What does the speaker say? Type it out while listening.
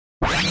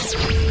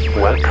Welcome.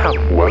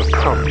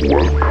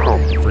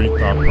 Free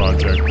Thought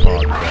Project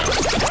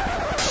Podcast.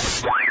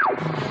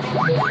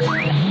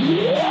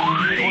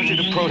 I don't want you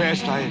to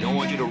protest. I don't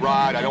want you to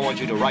riot. I don't want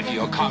you to write to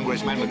your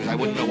congressman because I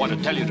wouldn't know what to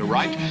tell you to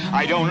write.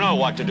 I don't know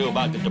what to do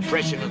about the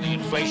depression and the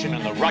inflation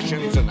and the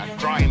Russians and the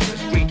crime in the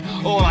street.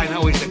 All I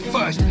know is that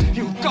first,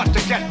 you've got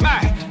to get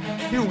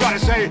mad. You've got to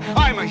say,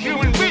 I'm a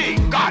human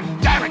being. God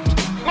damn it.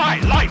 My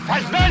life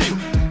has value.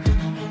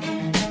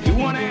 You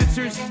want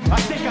answers? I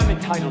think I'm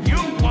entitled. You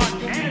want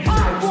answers?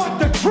 I want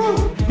the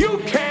truth. You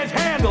can't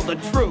handle the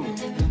truth.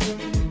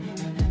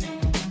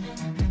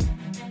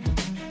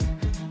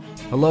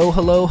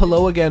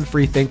 Hello again,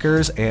 free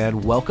thinkers,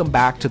 and welcome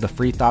back to the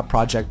Free Thought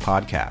Project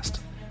podcast.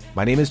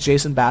 My name is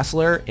Jason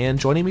Bassler, and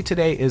joining me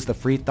today is the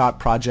Free Thought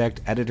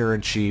Project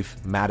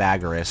editor-in-chief, Matt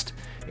Agarist,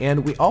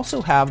 and we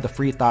also have the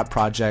Free Thought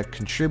Project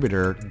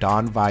contributor,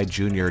 Don Vi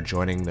Jr.,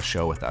 joining the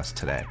show with us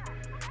today.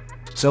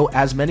 So,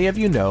 as many of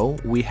you know,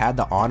 we had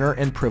the honor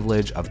and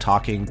privilege of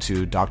talking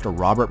to Dr.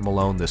 Robert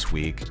Malone this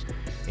week,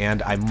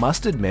 and I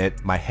must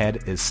admit, my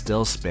head is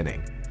still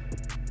spinning.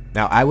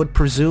 Now, I would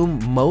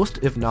presume most,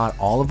 if not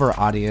all of our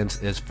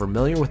audience is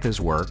familiar with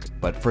his work,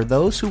 but for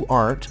those who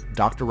aren't,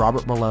 Dr.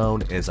 Robert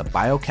Malone is a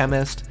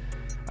biochemist,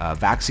 a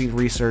vaccine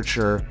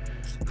researcher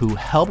who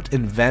helped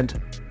invent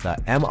the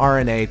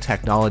mRNA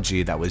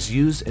technology that was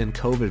used in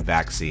COVID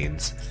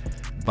vaccines,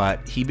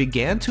 but he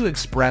began to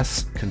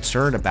express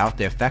concern about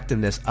the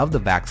effectiveness of the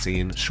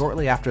vaccine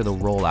shortly after the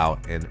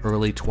rollout in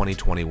early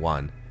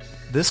 2021.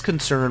 This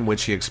concern,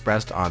 which he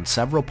expressed on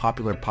several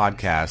popular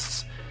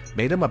podcasts,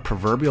 made him a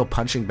proverbial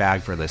punching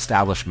bag for the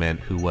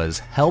establishment who was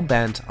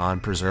hell-bent on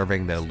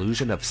preserving the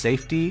illusion of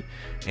safety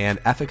and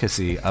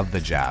efficacy of the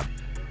jab.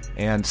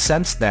 And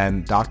since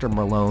then, Dr.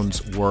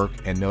 Malone's work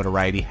and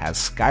notoriety has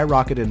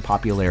skyrocketed in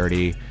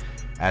popularity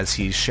as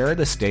he's shared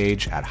the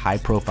stage at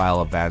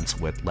high-profile events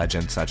with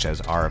legends such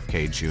as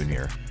RFK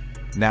Jr.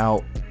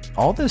 Now,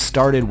 all this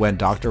started when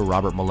Dr.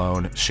 Robert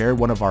Malone shared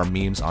one of our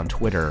memes on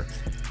Twitter,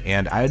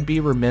 and I'd be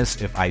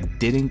remiss if I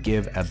didn't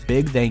give a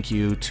big thank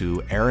you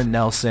to Aaron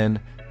Nelson,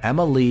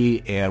 Emma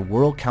Lee, and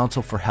World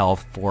Council for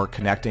Health for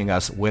connecting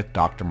us with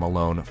Dr.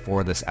 Malone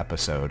for this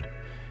episode.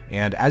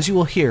 And as you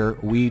will hear,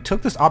 we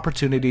took this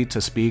opportunity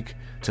to speak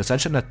to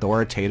such an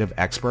authoritative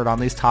expert on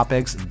these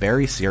topics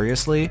very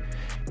seriously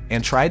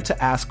and tried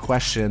to ask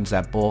questions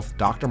that both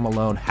Dr.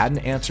 Malone hadn't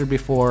answered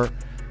before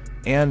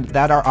and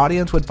that our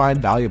audience would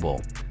find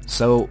valuable.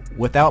 So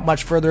without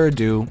much further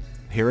ado,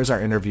 here is our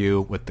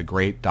interview with the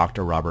great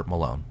Dr. Robert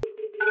Malone.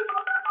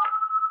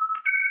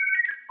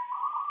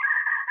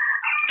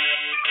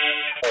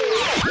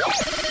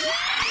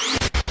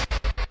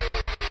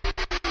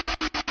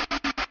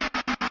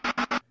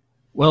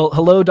 Well,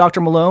 hello,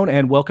 Dr. Malone,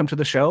 and welcome to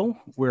the show.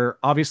 We're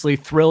obviously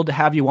thrilled to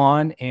have you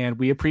on, and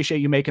we appreciate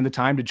you making the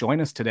time to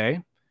join us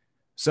today.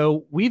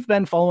 So we've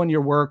been following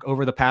your work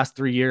over the past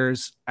 3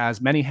 years,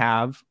 as many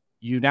have.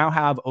 You now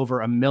have over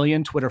 1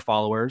 million Twitter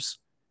followers.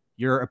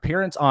 Your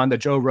appearance on the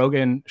Joe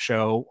Rogan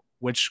show,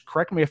 which,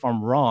 correct me if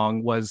I'm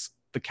wrong, was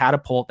the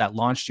catapult that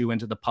launched you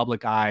into the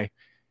public eye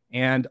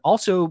and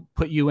also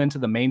put you into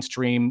the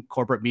mainstream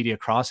corporate media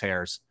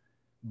crosshairs.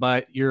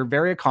 But you're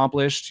very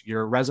accomplished.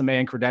 Your resume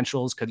and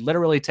credentials could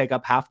literally take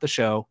up half the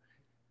show.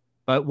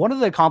 But one of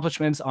the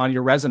accomplishments on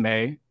your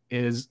resume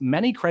is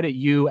many credit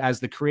you as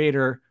the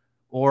creator,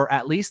 or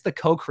at least the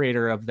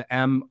co-creator of the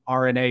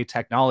mRNA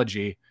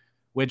technology,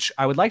 which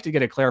I would like to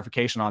get a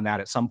clarification on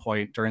that at some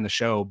point during the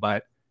show.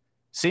 But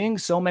seeing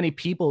so many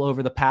people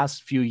over the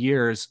past few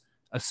years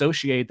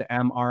associate the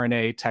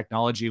mRNA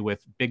technology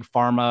with big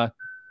pharma,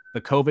 the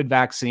COVID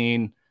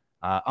vaccine,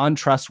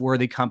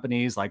 untrustworthy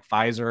companies like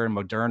Pfizer and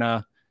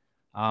Moderna,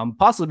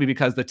 possibly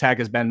because the tech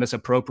has been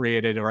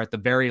misappropriated or at the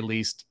very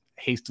least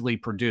hastily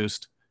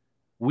produced.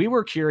 We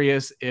were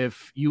curious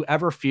if you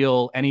ever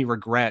feel any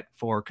regret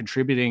for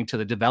contributing to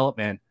the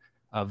development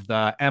of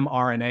the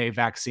mRNA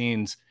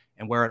vaccines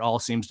and where it all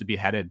seems to be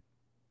headed.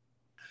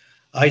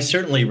 I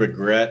certainly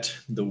regret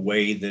the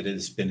way that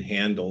it's been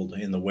handled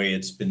and the way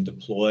it's been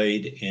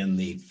deployed and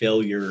the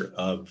failure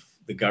of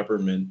the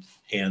government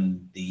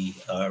and the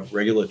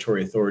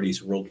regulatory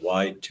authorities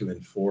worldwide to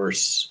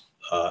enforce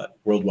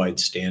worldwide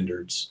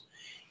standards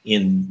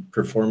in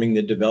performing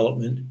the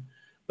development.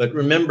 But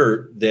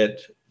remember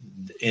that,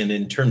 and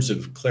in terms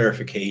of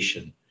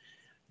clarification,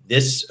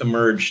 this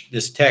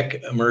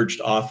tech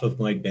emerged off of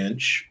my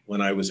bench when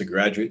I was a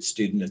graduate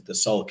student at the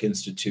Salk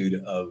Institute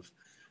in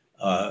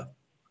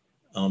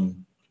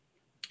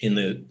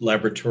the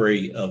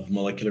Laboratory of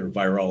Molecular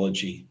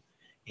Virology.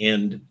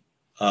 And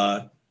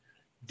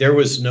there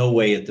was no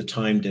way at the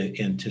time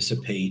to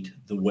anticipate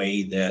the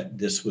way that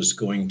this was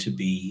going to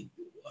be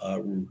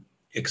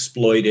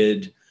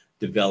exploited,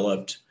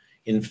 developed.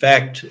 In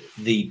fact,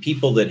 the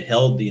people that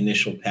held the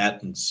initial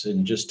patents,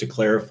 and just to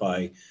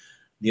clarify,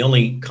 the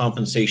only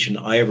compensation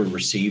I ever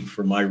received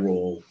for my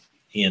role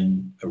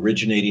in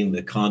originating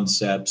the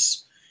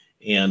concepts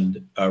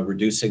and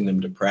reducing them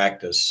to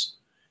practice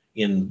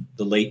in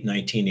the late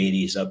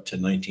 1980s up to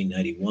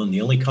 1991,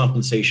 the only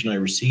compensation I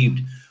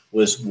received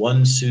was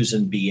one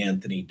Susan B.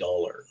 Anthony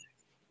dollar.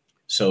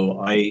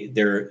 So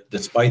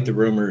despite the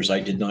rumors,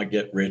 I did not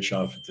get rich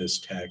off of this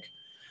tech.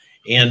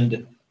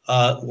 And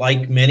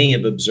like many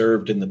have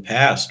observed in the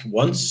past,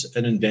 once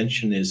an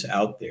invention is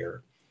out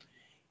there,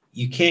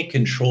 you can't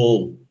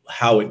control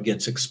how it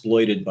gets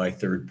exploited by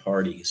third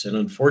parties. And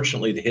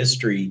unfortunately, the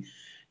history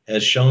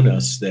has shown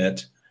us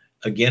that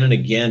again and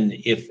again,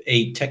 if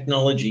a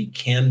technology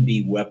can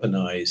be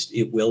weaponized,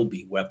 it will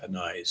be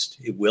weaponized.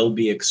 It will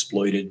be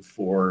exploited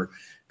for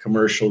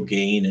commercial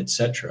gain,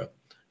 etc.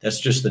 That's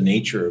just the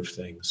nature of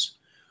things.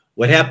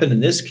 What happened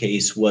in this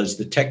case was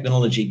the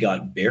technology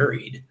got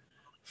buried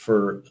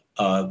for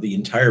the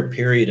entire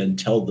period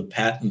until the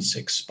patents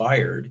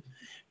expired,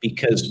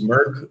 because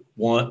Merck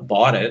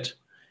bought it,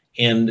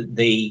 and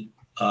they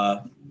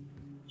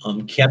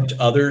kept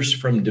others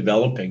from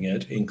developing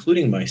it,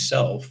 including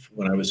myself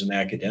when I was an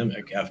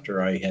academic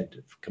after I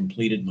had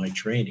completed my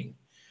training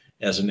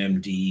as an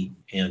MD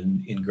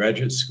and in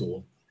graduate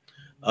school.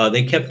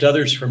 They kept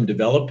others from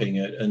developing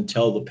it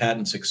until the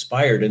patents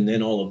expired, and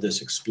then all of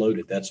this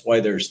exploded. That's why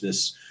there's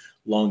this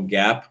long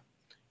gap,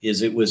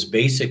 is it was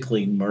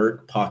basically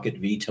Merck pocket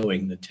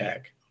vetoing the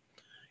tech.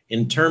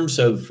 In terms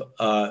of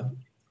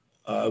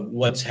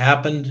what's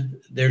happened,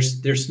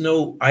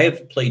 I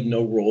have played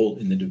no role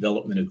in the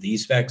development of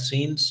these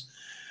vaccines.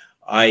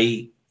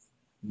 I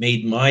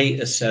made my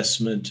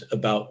assessment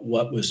about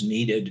what was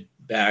needed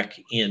back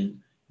in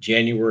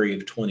January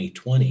of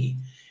 2020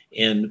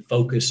 and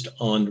focused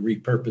on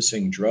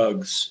repurposing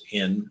drugs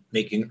and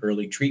making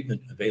early treatment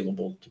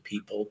available to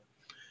people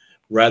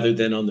rather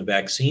than on the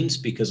vaccines,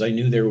 because I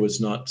knew there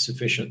was not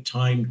sufficient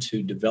time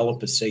to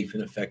develop a safe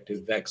and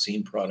effective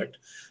vaccine product,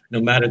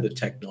 no matter the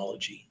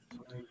technology.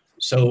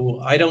 So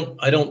I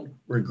don't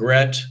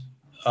regret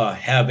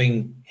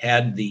having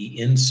had the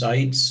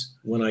insights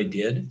when I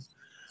did.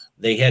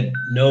 They had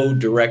no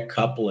direct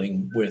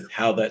coupling with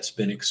how that's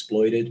been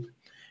exploited.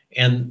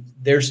 And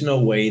there's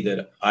no way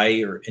that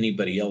I or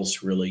anybody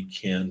else really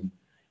can,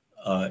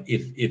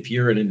 if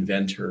you're an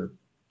inventor,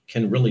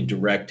 can really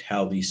direct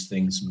how these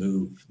things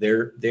move.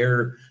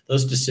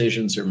 Those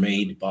decisions are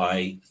made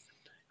by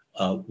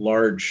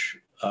large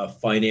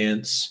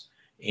finance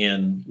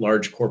and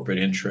large corporate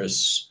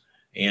interests,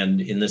 and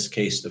in this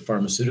case, the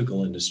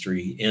pharmaceutical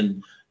industry.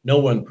 And no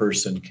one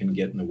person can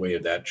get in the way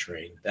of that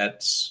train.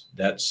 That's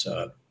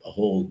a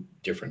whole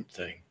different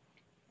thing.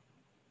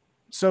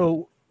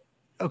 So,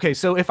 okay,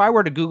 so if I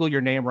were to Google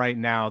your name right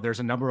now,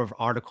 there's a number of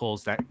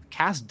articles that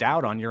cast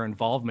doubt on your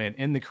involvement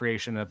in the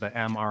creation of the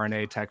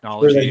mRNA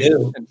technology. Sure they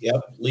do.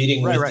 Yep,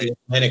 leading with right. The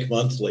Atlantic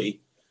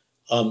Monthly.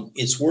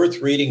 It's worth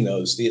reading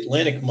those. The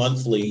Atlantic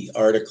Monthly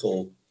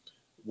article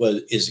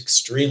is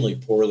extremely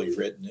poorly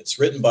written. It's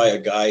written by a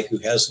guy who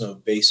has no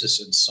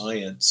basis in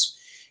science,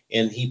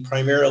 and he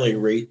primarily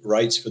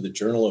writes for the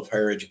Journal of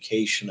Higher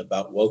Education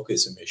about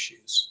wokeism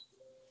issues.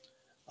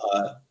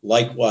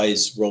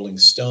 Likewise, Rolling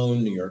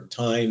Stone, New York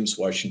Times,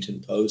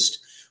 Washington Post.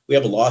 We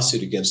have a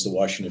lawsuit against the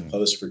Washington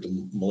Post for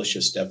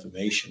malicious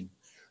defamation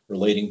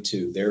relating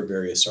to their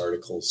various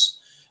articles.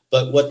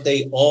 But what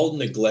they all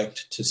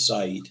neglect to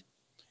cite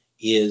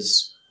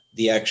is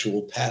the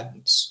actual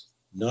patents.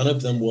 None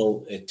of them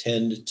will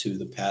attend to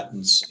the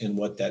patents and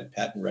what that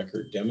patent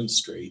record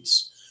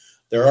demonstrates.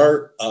 There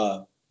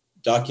are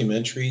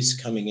documentaries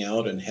coming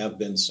out, and have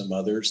been some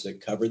others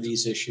that cover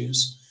these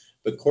issues,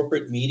 but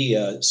corporate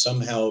media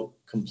somehow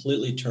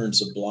completely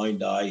turns a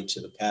blind eye to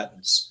the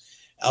patents.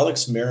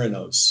 Alex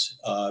Marinos,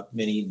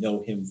 many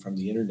know him from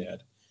the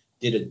internet,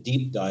 did a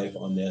deep dive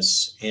on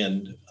this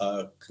and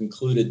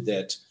concluded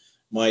that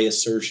my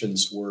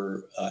assertions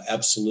were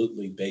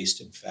absolutely based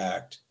in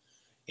fact.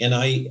 And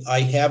I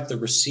have the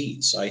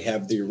receipts, I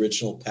have the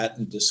original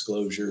patent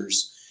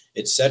disclosures,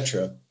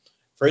 etc.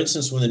 For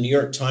instance, when the New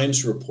York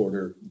Times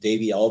reporter,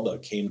 Davy Alba,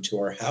 came to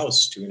our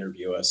house to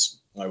interview us,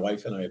 my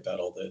wife and I, about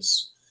all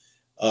this,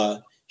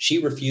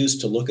 she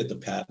refused to look at the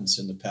patents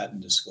and the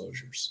patent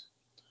disclosures.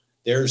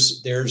 There's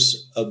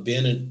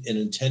been an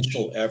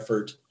intentional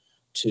effort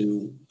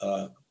to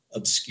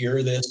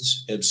obscure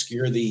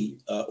the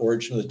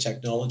origin of the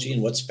technology.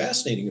 And what's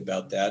fascinating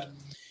about that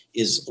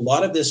is a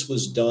lot of this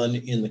was done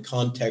in the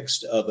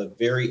context of a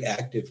very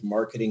active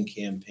marketing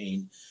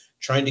campaign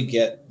trying to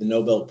get the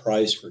Nobel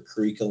Prize for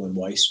Karikó and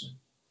Weissman.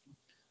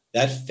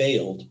 That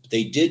failed.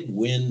 They did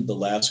win the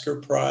Lasker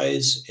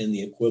Prize and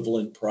the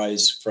equivalent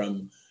prize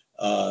from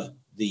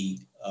the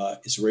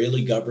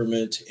Israeli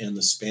government and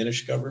the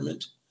Spanish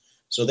government.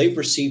 So they've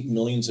received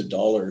millions of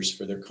dollars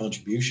for their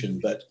contribution,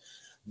 but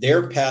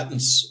their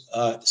patents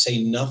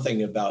say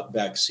nothing about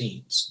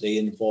vaccines. They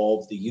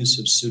involve the use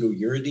of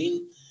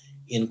pseudouridine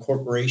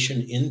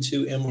incorporation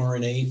into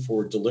mRNA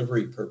for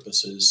delivery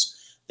purposes.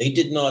 They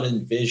did not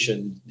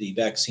envision the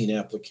vaccine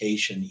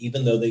application,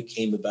 even though they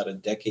came about a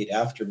decade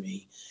after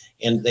me.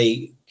 And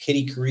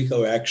Kitty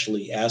Karikó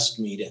actually asked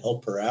me to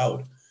help her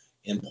out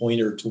and point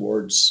her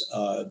towards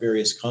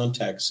various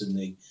contacts in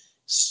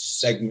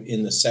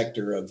the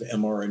sector of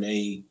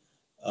mRNA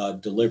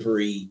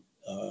delivery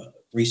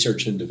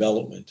research and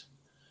development.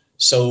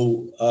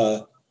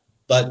 So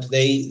But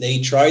they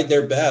tried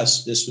their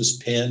best. This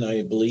was Penn,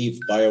 I believe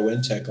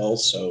BioNTech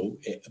also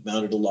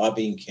mounted a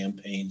lobbying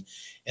campaign.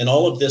 And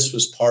all of this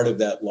was part of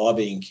that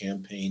lobbying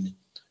campaign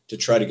to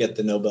try to get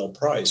the Nobel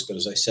Prize. But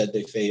as I said,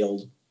 they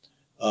failed.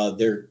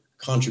 Their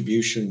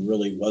contribution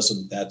really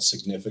wasn't that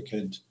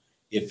significant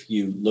if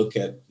you look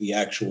at the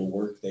actual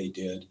work they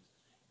did.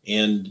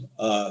 And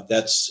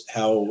that's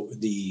how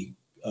the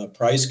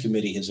prize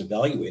committee has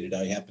evaluated.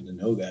 I happen to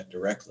know that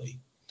directly.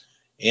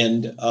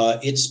 And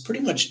it's pretty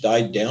much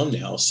died down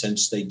now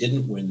since they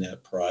didn't win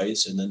that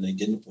prize, and then they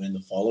didn't win the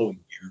following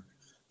year.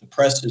 The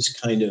press has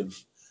kind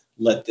of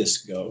let this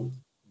go.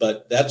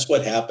 But that's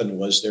what happened.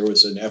 Was there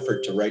was an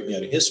effort to write me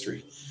out of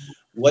history.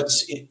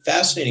 What's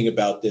fascinating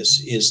about this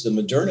is the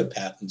Moderna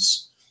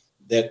patents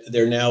that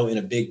they're now in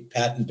a big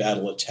patent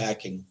battle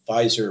attacking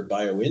Pfizer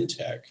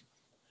BioNTech.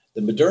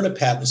 The Moderna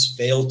patents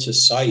failed to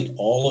cite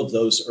all of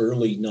those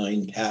early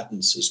 9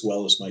 patents as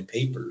well as my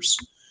papers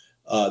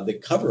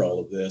that cover all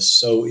of this.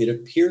 So it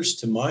appears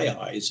to my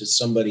eyes, as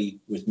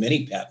somebody with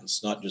many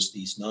patents, not just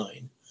these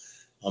 9,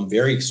 I'm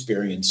very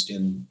experienced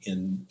in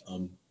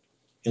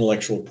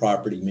intellectual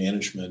property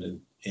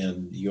management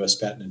and the U.S.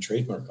 Patent and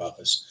Trademark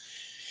Office.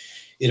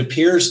 It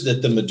appears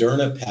that the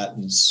Moderna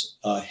patents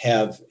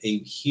have a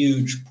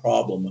huge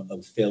problem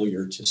of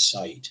failure to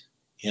cite.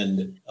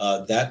 And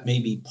that may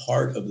be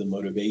part of the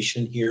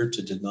motivation here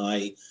to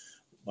deny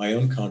my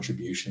own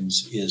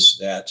contributions, is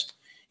that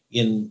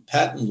in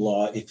patent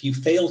law, if you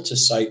fail to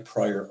cite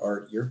prior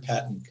art, your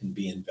patent can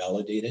be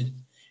invalidated.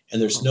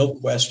 And there's no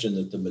question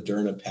that the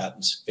Moderna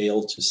patents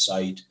fail to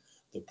cite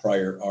the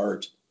prior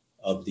art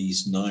of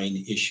these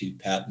 9 issued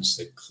patents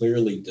that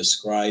clearly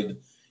describe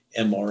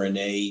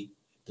mRNA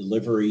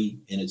delivery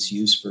and its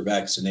use for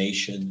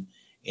vaccination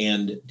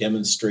and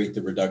demonstrate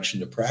the reduction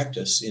to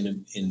practice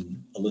in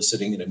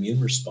eliciting an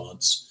immune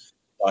response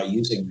by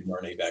using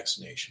mRNA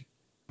vaccination.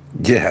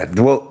 Yeah,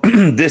 well,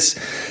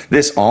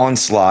 this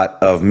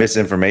onslaught of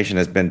misinformation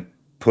has been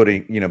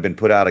been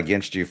put out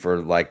against you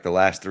for like the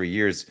last 3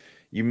 years.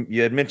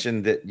 You had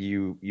mentioned that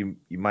you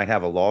might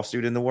have a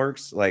lawsuit in the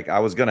works. Like I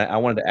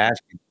wanted to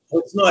ask you.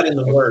 Well, it's not in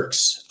the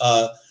works.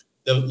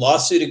 The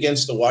lawsuit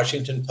against the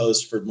Washington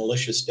Post for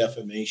malicious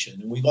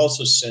defamation, and we've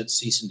also sent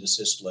cease and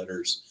desist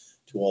letters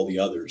to all the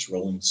others: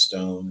 Rolling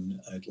Stone,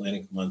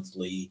 Atlantic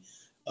Monthly,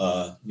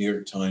 New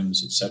York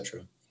Times,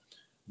 etc.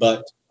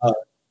 But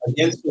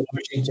against the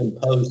Washington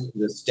Post,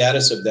 the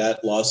status of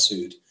that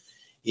lawsuit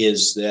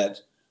is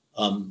that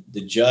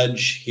the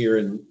judge here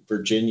in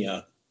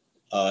Virginia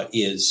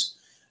is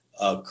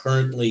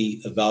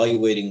currently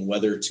evaluating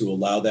whether to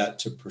allow that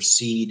to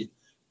proceed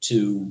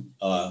to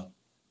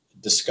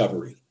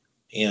discovery.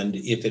 And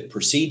if it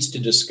proceeds to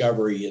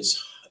discovery,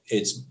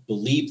 it's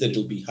believed that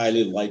it'll be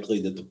highly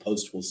likely that the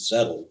Post will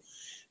settle,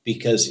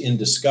 because in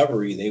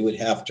discovery, they would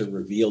have to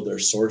reveal their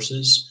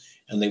sources,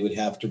 and they would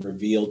have to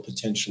reveal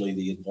potentially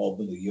the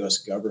involvement of the U.S.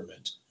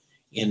 government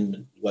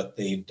in what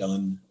they've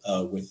done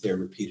with their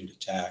repeated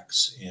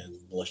attacks and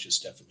malicious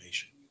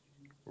defamation.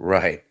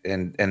 Right,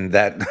 and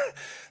that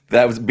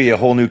would be a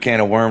whole new can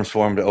of worms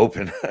for them to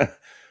open.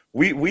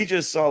 We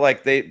just saw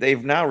like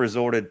they've now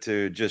resorted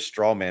to just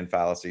straw man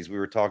fallacies. We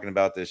were talking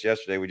about this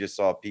yesterday. We just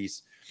saw a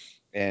piece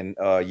in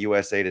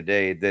USA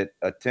Today that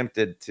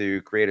attempted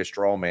to create a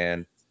straw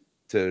man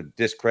to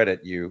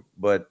discredit you,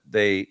 but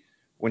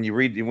when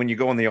you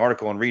go in the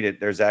article and read it,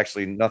 there's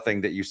actually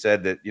nothing that you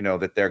said that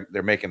that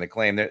they're making the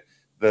claim. That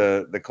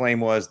the claim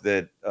was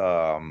that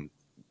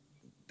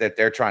that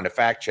they're trying to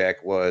fact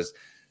check was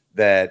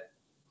that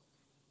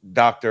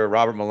Dr.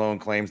 Robert Malone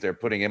claims they're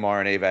putting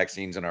mRNA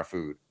vaccines in our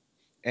food.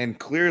 And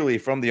clearly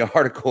from the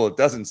article, it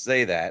doesn't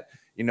say that.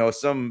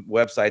 Some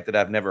website that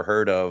I've never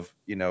heard of,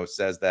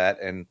 says that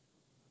and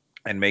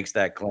makes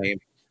that claim.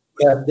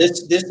 Yeah,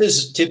 this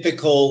is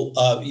typical.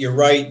 You're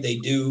right. They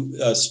do.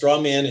 Straw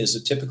man is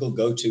a typical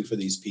go-to for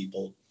these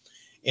people.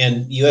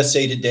 And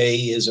USA Today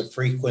is a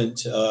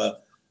frequent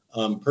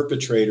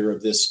perpetrator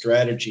of this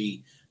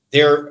strategy.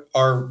 There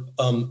are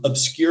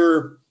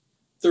obscure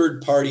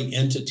third-party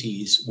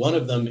entities. One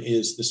of them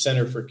is the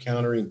Center for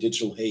Countering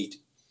Digital Hate.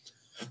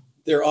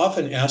 They're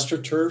often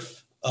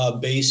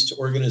AstroTurf-based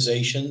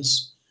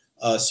organizations,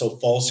 so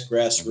false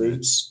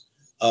grassroots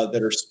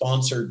that are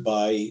sponsored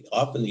by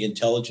often the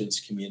intelligence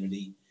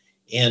community.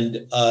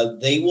 And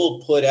they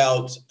will put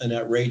out an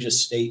outrageous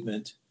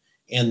statement,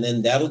 and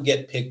then that'll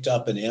get picked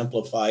up and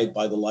amplified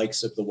by the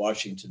likes of the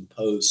Washington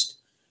Post.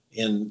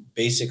 And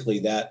basically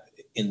that,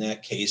 in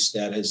that case,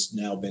 that has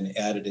now been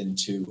added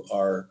into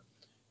our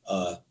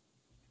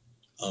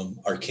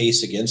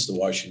case against the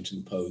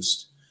Washington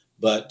Post.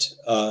 But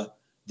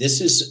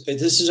this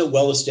is a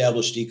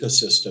well-established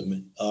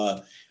ecosystem.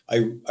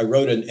 I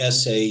wrote an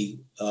essay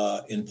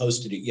and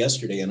posted it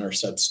yesterday on our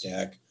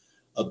Substack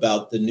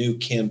about the new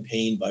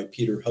campaign by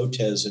Peter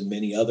Hotez and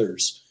many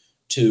others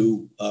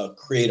to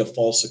create a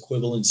false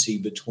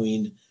equivalency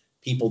between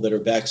people that are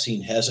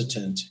vaccine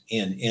hesitant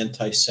and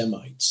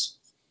anti-Semites.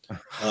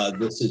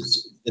 This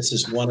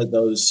is one of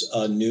those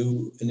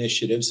new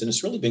initiatives, and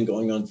it's really been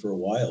going on for a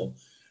while,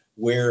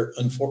 where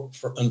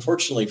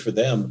unfortunately for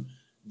them,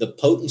 the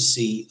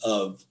potency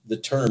of the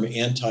term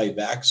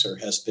anti-vaxxer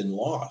has been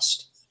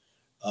lost.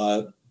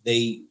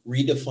 They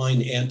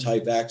redefined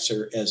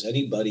anti-vaxxer as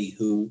anybody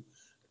who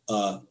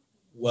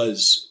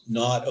was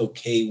not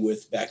okay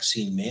with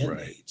vaccine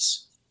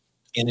mandates.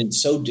 Right. And in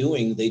so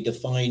doing, they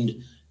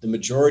defined the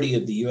majority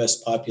of the US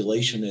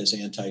population as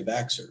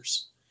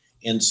anti-vaxxers.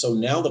 And so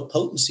now the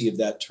potency of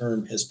that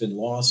term has been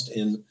lost,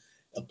 and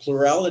a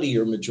plurality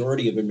or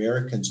majority of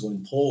Americans,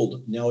 when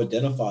polled, now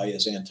identify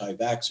as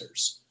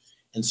anti-vaxxers.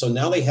 And so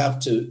now they have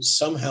to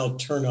somehow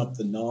turn up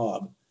the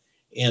knob,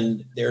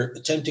 and they're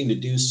attempting to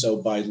do so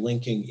by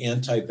linking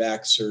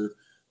anti-vaxxer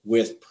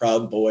with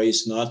Proud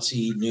Boys,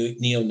 Nazi,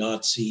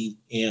 neo-Nazi,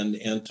 and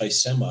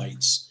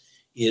anti-Semites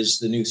is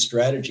the new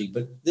strategy.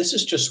 But this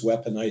is just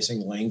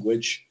weaponizing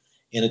language,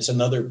 and it's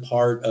another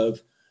part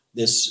of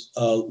this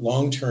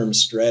long-term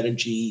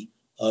strategy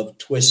of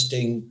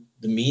twisting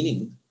the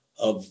meaning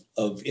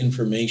of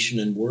information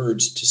and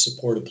words to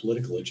support a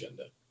political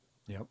agenda.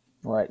 Yep.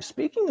 Right.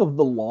 Speaking of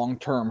the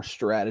long-term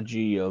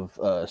strategy of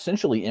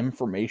essentially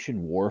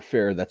information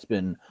warfare that's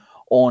been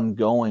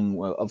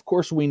ongoing, of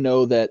course, we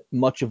know that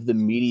much of the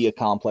media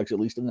complex, at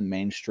least in the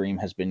mainstream,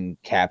 has been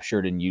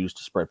captured and used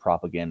to spread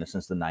propaganda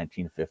since the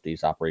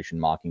 1950s, Operation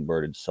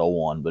Mockingbird, and so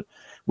on. But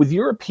with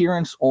your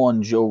appearance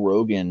on Joe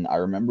Rogan, I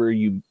remember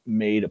you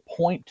made a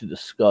point to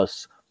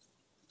discuss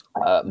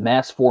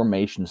mass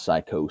formation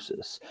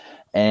psychosis.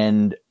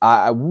 And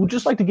I would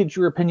just like to get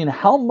your opinion.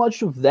 How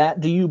much of that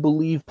do you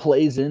believe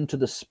plays into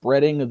the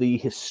spreading of the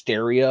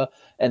hysteria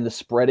and the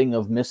spreading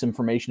of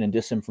misinformation and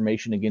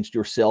disinformation against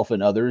yourself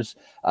and others,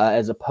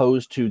 as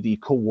opposed to the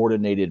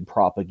coordinated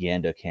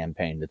propaganda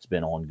campaign that's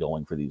been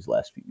ongoing for these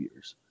last few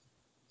years?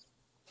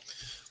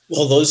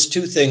 Well, those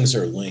two things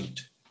are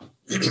linked.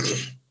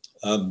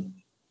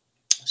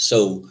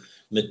 So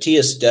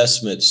Matthias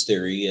Desmet's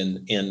theory,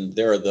 and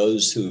there are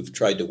those who've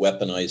tried to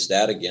weaponize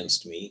that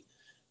against me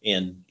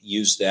and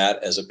use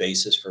that as a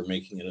basis for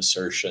making an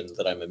assertion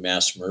that I'm a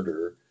mass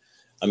murderer.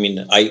 I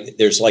mean,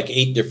 there's like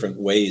 8 different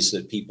ways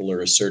that people are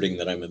asserting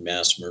that I'm a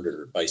mass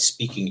murderer. By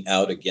speaking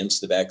out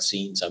against the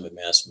vaccines, I'm a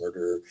mass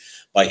murderer.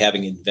 By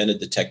having invented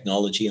the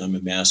technology, I'm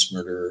a mass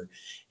murderer.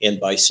 And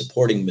by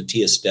supporting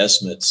Matthias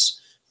Desmet's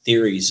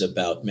theories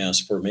about mass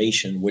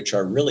formation, which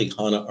are really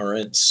Hannah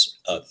Arendt's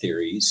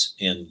theories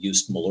and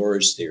Just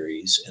Malor's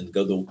theories, and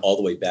go all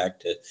the way back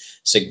to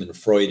Sigmund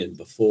Freud and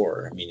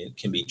before. I mean, it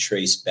can be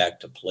traced back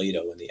to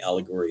Plato and the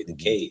allegory of the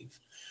cave.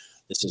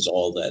 This is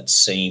all that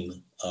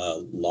same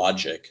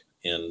logic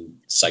and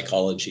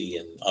psychology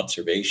and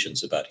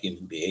observations about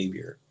human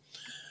behavior.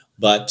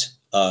 But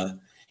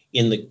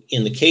in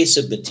the case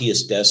of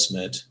Matthias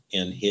Desmet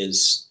and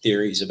his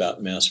theories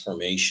about mass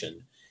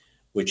formation,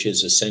 which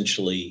is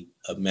essentially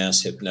a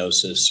mass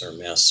hypnosis or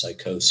mass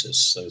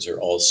psychosis, those are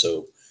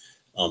also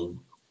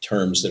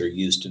terms that are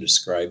used to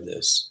describe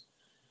this.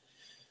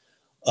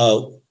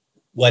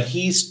 What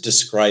he's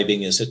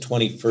describing is a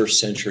 21st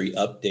century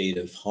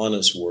update of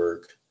Hannah's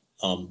work,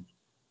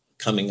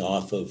 coming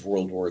off of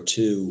World War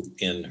II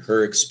and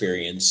her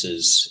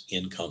experiences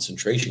in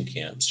concentration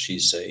camps.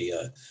 She's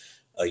a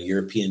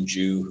European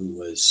Jew who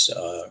was,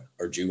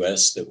 or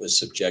Jewess, that was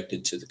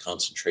subjected to the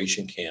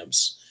concentration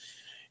camps,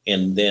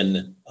 and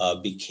then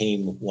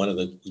became one of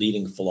the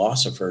leading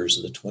philosophers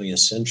of the 20th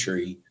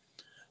century,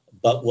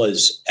 but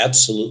was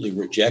absolutely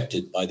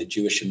rejected by the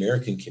Jewish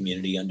American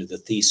community under the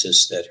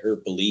thesis that her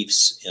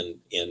beliefs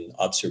and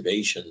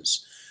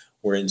observations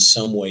were in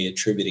some way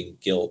attributing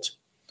guilt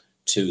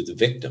to the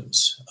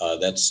victims.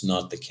 That's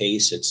not the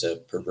case. It's a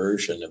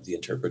perversion of the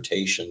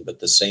interpretation, but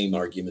the same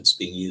arguments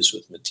being used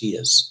with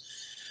Matthias.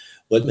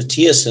 What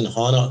Matthias and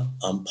Hannah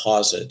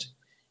posit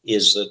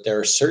is that there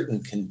are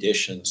certain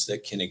conditions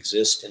that can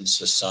exist in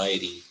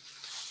society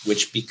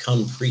which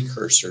become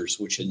precursors,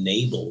 which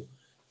enable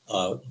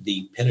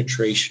the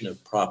penetration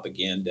of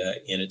propaganda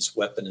and its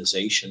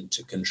weaponization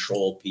to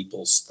control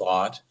people's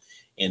thought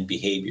and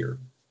behavior.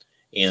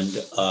 And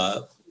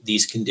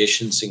these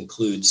conditions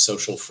include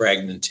social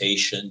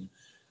fragmentation,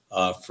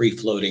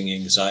 free-floating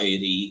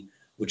anxiety,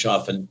 which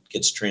often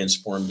gets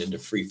transformed into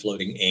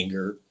free-floating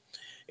anger,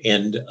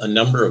 and a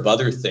number of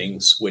other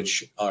things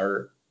which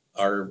are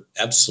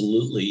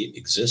absolutely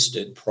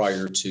existed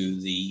prior to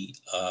the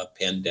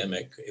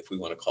pandemic, if we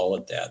want to call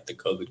it that, the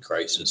COVID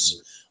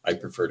crisis, I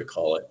prefer to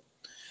call it.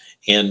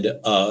 And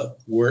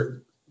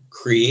we're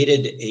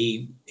created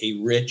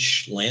a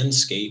rich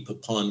landscape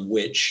upon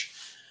which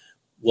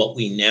what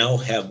we now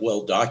have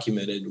well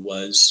documented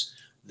was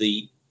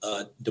the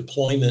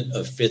deployment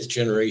of 5th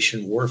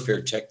generation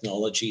warfare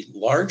technology,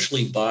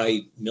 largely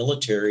by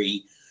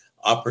military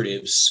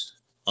operatives,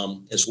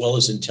 as well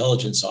as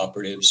intelligence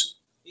operatives,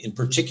 in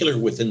particular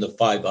within the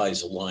Five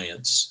Eyes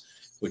Alliance,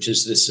 which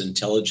is this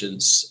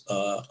intelligence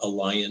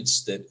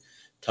alliance that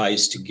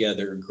ties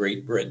together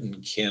Great Britain,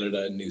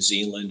 Canada, New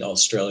Zealand,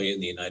 Australia,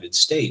 and the United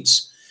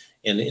States.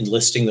 And in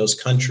listing those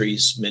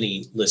countries,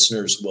 many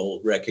listeners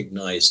will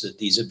recognize that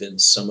these have been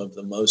some of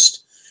the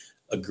most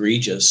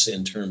egregious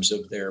in terms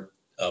of their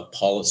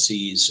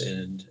policies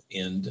and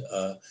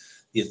the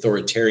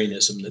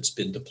authoritarianism that's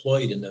been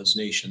deployed in those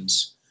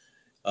nations.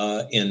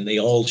 and they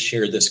all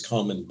share this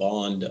common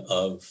bond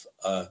of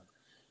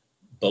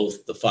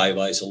both the Five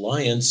Eyes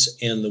Alliance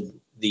and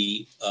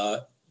the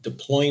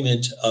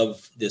deployment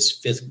of this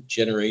fifth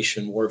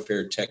generation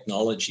warfare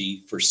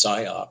technology for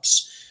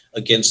psyops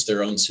against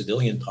their own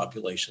civilian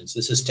populations.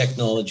 This is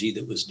technology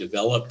that was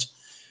developed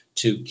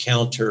to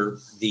counter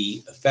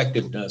the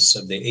effectiveness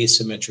of the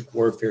asymmetric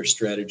warfare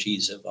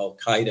strategies of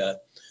Al-Qaeda,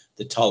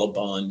 the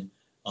Taliban,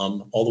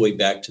 all the way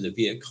back to the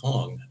Viet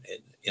Cong.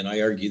 And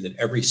I argue that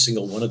every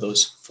single one of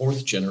those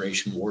fourth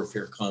generation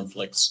warfare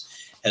conflicts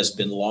has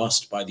been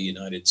lost by the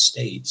United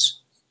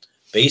States.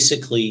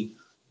 Basically,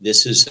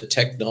 this is a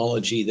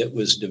technology that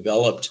was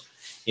developed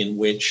in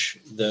which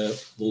the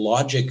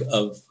logic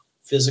of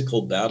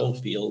physical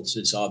battlefields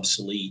is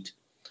obsolete.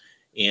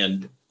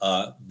 And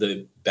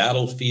the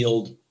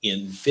battlefield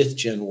in fifth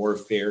gen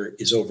warfare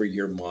is over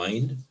your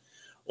mind,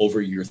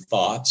 over your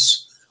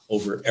thoughts,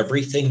 over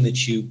everything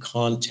that you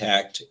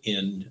contact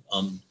and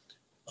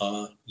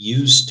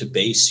use to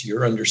base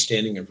your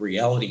understanding of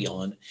reality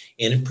on,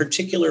 and in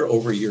particular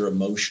over your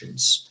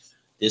emotions.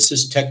 This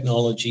is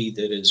technology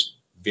that is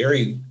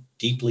very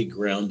deeply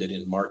grounded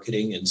in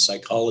marketing and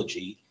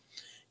psychology,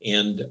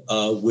 and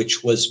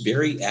which was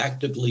very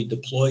actively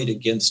deployed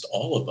against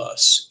all of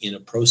us in a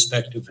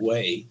prospective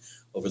way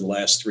over the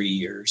last 3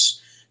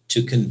 years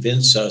to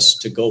convince us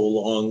to go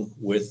along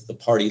with the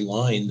party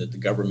line that the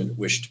government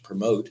wished to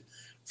promote.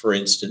 For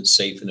instance,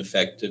 safe and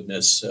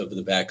effectiveness of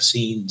the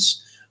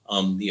vaccines,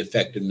 the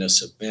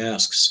effectiveness of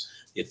masks,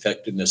 the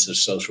effectiveness of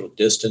social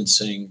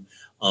distancing,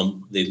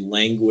 the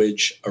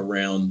language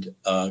around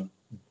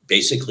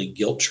basically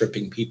guilt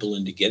tripping people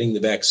into getting the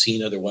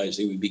vaccine, otherwise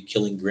they would be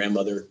killing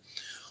grandmother.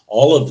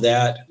 All of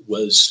that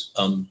was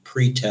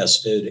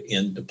pre-tested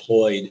and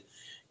deployed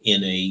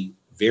in a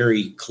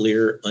very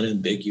clear,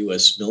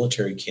 unambiguous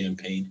military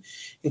campaign,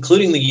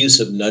 including the use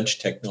of nudge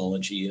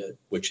technology,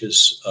 which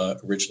is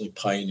originally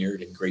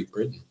pioneered in Great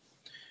Britain.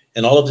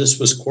 And all of this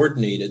was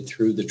coordinated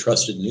through the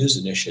Trusted News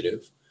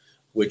Initiative,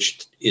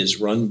 which is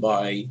run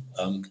by,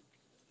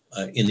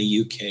 in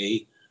the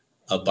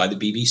UK, by the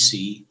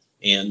BBC,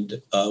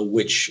 and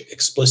which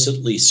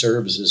explicitly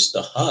serves as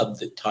the hub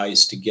that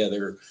ties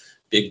together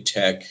big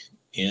tech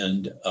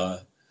and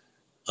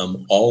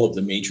all of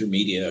the major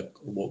media,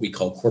 what we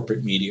call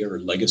corporate media or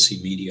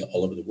legacy media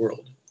all over the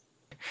world.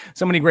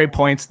 So many great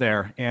points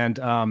there. And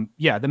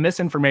the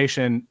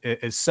misinformation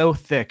is so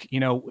thick. You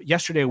know,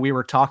 yesterday we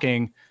were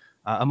talking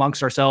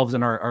amongst ourselves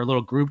in our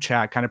little group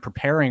chat, kind of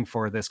preparing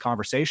for this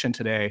conversation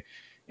today.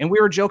 And we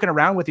were joking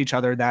around with each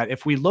other that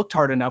if we looked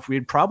hard enough,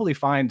 we'd probably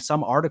find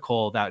some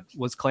article that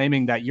was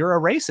claiming that you're a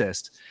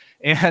racist.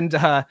 And,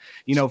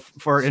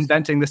 for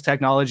inventing this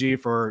technology,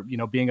 for,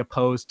 being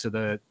opposed to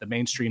the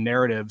mainstream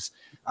narratives,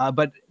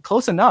 but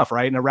close enough,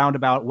 right? In a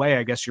roundabout way,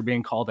 I guess you're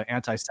being called an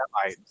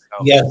anti-Semite.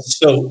 So. Yeah.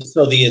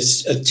 So the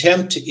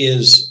attempt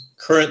is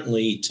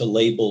currently to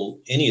label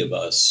any of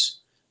us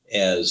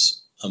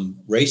as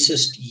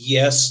racist.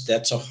 Yes,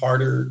 that's a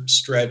harder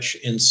stretch.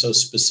 And so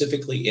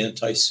specifically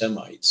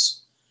anti-Semites.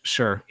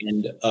 Sure.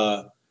 And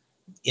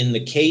in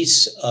the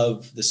case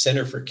of the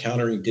Center for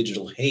Countering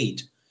Digital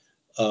Hate,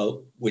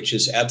 which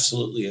is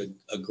absolutely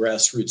a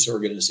grassroots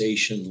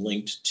organization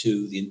linked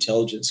to the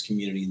intelligence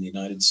community in the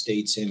United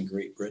States and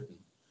Great Britain.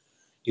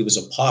 It was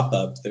a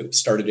pop-up that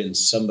started in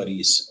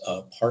somebody's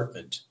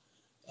apartment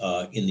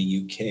in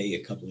the UK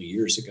a couple of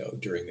years ago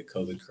during the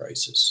COVID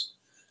crisis.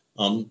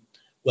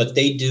 What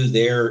they do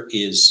there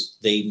is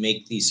they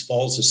make these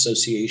false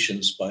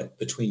associations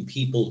between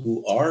people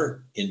who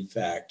are, in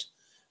fact,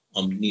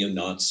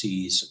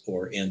 neo-Nazis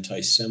or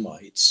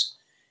anti-Semites,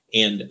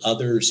 and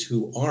others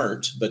who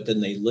aren't, but then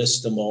they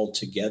list them all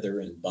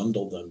together and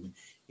bundle them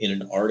in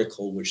an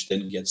article, which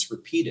then gets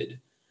repeated.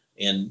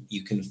 And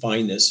you can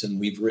find this, and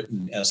we've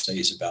written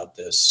essays about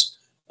this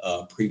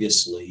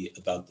previously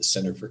about the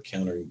Center for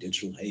Countering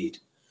Digital Hate.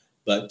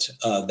 But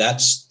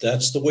that's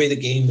the way the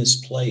game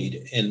is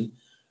played. And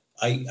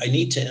I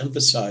need to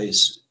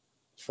emphasize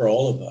for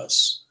all of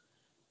us,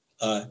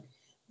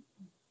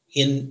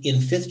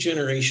 in fifth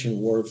generation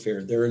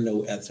warfare, there are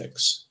no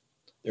ethics.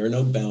 There are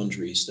no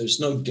boundaries. There's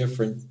no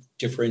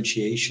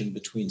differentiation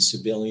between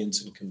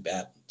civilians and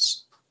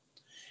combatants.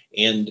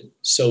 And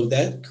so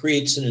that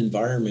creates an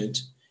environment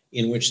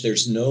in which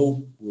there's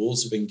no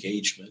rules of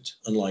engagement,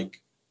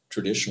 unlike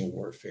traditional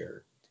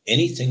warfare.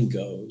 Anything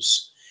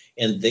goes,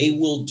 and they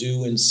will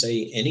do and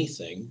say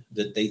anything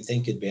that they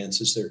think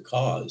advances their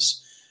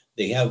cause.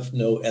 They have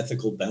no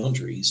ethical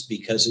boundaries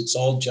because it's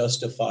all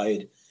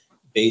justified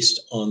based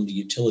on the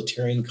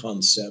utilitarian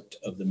concept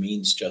of the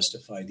means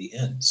justify the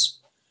ends.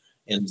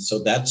 And so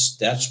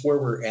that's where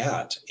we're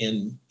at.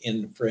 And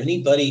for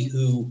anybody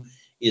who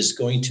is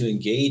going to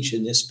engage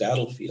in this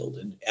battlefield,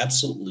 and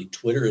absolutely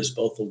Twitter is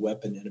both a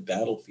weapon and a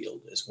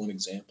battlefield, as one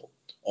example.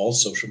 All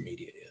social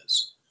media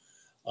is.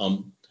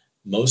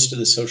 Most of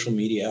the social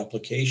media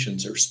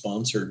applications are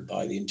sponsored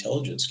by the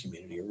intelligence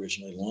community,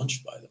 originally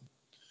launched by them.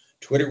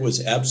 Twitter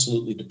was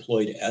absolutely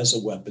deployed as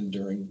a weapon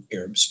during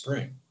Arab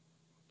Spring.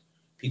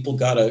 People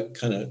got to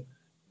kind of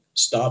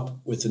stop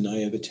with the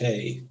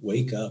naivete,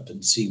 wake up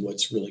and see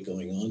what's really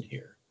going on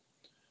here.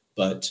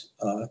 But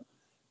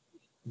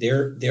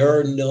there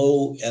are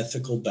no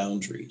ethical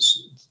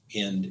boundaries.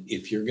 And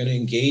if you're going to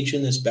engage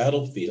in this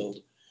battlefield,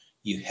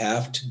 you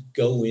have to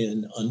go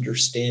in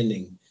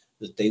understanding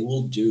that they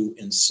will do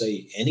and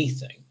say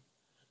anything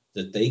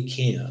that they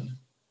can,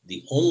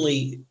 the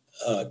only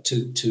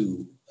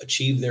to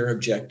achieve their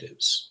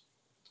objectives,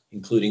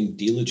 including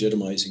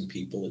delegitimizing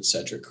people,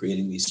 etc.,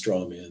 creating these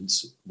straw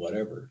mans,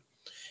 whatever.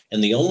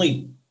 And the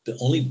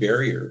only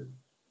barrier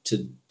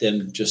to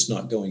them just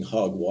not going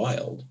hog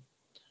wild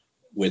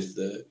with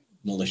the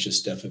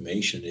malicious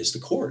defamation is the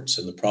courts.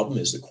 And the problem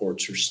is the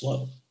courts are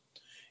slow.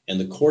 And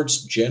the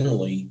courts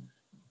generally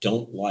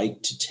don't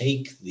like to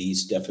take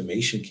these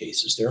defamation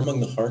cases. They're among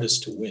the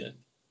hardest to win.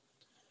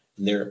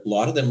 And a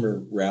lot of them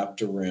are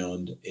wrapped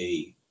around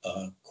a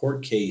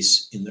court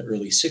case in the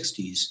early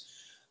 60s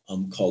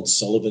called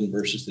Sullivan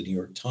versus the New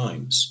York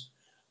Times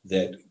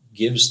that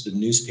gives the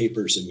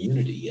newspapers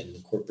immunity and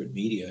the corporate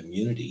media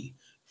immunity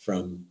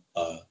from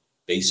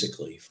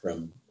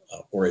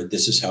or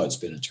this is how it's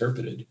been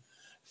interpreted,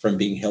 from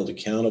being held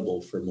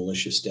accountable for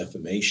malicious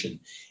defamation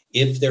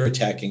if they're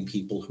attacking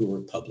people who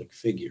are public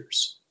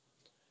figures.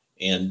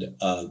 And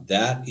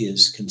that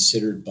is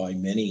considered by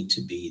many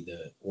to be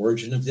the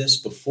origin of this.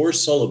 Before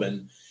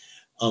Sullivan,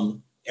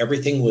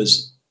 everything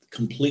was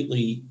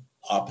completely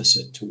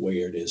opposite to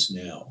where it is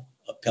now.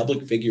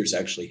 Public figures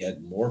actually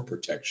had more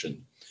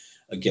protection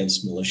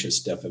against malicious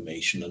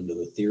defamation under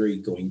the theory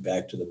going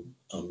back to the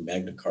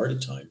Magna Carta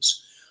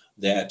times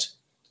that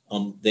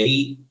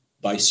they,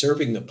 by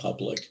serving the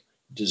public,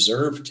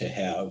 deserve to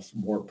have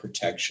more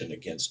protection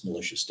against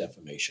malicious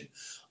defamation.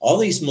 All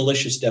these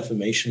malicious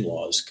defamation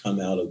laws come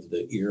out of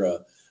the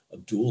era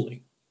of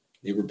dueling.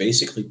 They were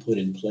basically put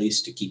in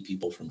place to keep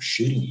people from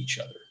shooting each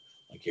other,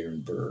 like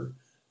Aaron Burr,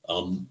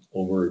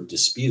 over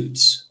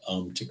disputes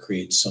to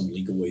create some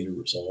legal way to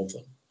resolve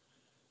them.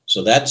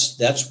 So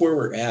that's where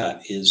we're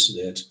at, is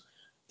that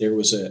there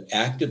was an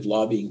active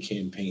lobbying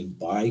campaign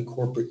by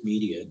corporate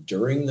media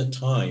during the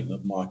time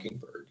of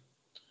Mockingbird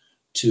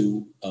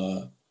to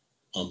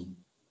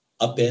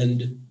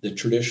upend the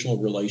traditional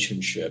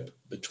relationship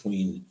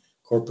between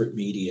corporate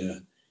media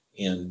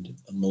and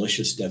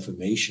malicious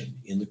defamation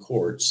in the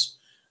courts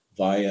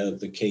via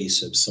the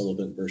case of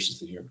Sullivan versus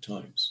the New York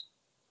Times.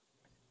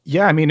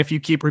 Yeah, I mean, if you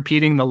keep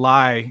repeating the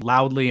lie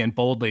loudly and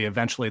boldly,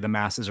 eventually the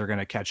masses are going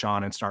to catch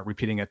on and start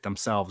repeating it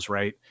themselves,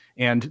 right?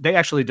 And they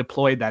actually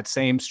deployed that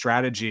same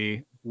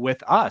strategy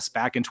with us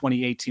back in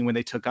 2018 when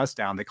they took us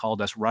down. They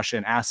called us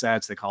Russian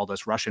assets. They called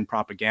us Russian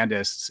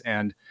propagandists.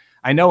 And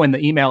I know in the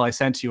email I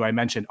sent to you, I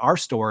mentioned our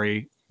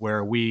story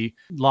where we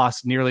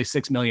lost nearly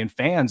 6 million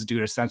fans due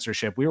to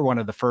censorship. We were one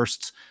of the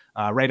first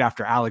right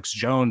after Alex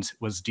Jones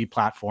was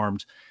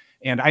deplatformed.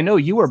 And I know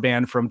you were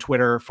banned from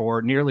Twitter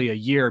for nearly a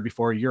year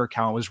before your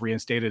account was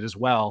reinstated as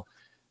well.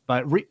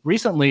 But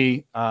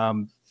recently,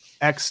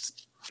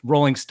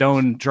 ex-Rolling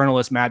Stone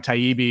journalist Matt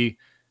Taibbi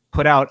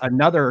put out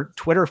another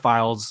Twitter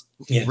Files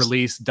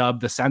release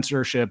dubbed the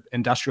Censorship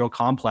Industrial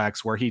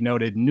Complex, where he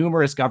noted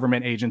numerous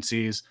government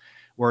agencies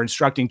were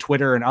instructing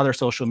Twitter and other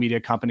social media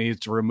companies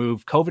to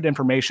remove COVID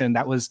information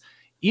that was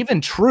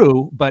even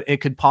true, but it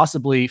could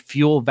possibly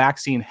fuel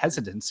vaccine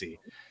hesitancy.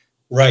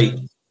 Right.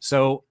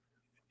 So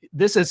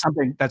this is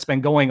something that's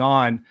been going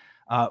on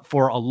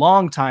for a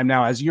long time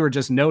now, as you were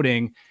just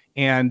noting.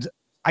 And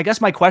I guess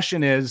my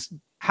question is,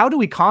 how do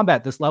we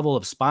combat this level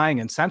of spying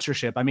and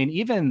censorship? I mean,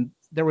 even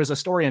there was a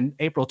story in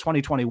April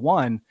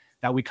 2021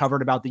 that we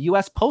covered about the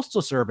U.S.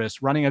 Postal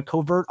Service running a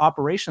covert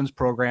operations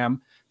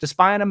program to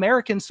spy on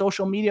American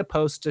social media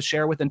posts to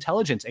share with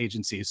intelligence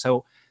agencies.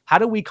 So how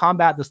do we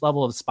combat this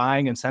level of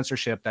spying and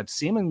censorship that's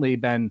seemingly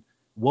been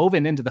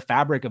woven into the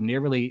fabric of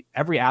nearly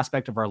every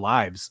aspect of our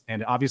lives?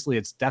 And obviously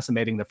it's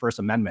decimating the First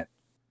Amendment.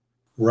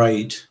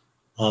 Right.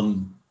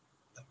 And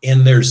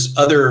there's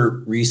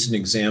other recent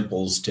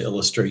examples to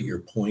illustrate your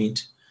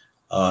point.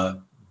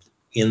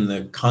 In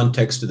the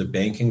context of the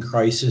banking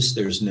crisis,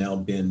 there's now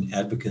been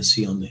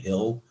advocacy on the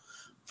Hill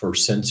for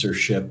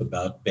censorship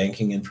about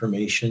banking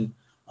information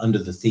under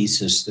the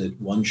thesis that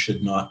one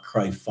should not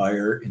cry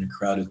fire in a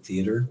crowded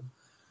theater.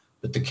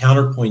 But the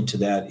counterpoint to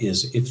that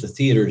is if the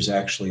theater is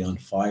actually on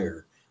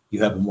fire,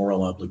 you have a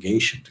moral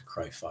obligation to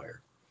cry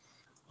fire.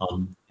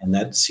 And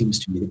that seems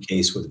to be the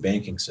case with the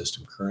banking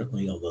system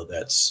currently, although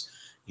that's,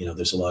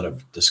 there's a lot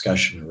of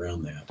discussion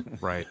around that.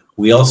 Right.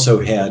 We also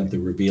had the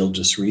reveal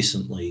just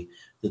recently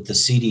that the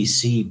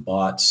CDC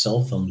bought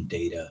cell phone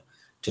data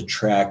to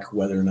track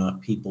whether or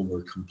not people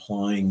were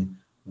complying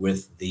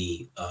with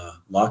the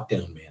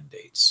lockdown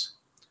mandates,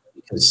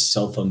 because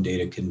cell phone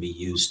data can be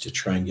used to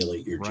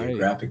triangulate your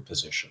geographic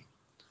position.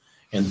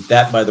 And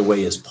that, by the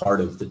way, is part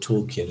of the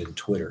toolkit in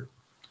Twitter.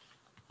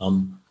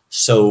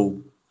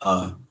 So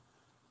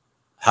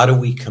how do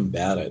we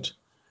combat it?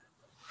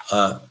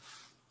 Let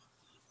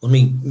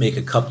me make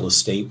a couple of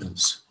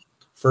statements.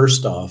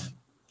 First off,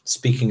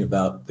 speaking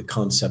about the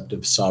concept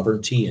of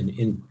sovereignty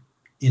and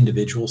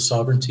individual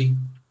sovereignty,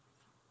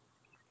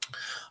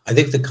 I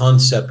think the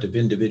concept of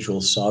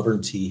individual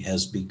sovereignty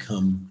has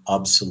become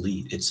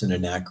obsolete. It's an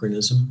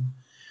anachronism.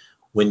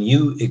 When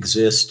you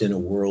exist in a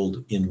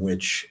world in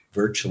which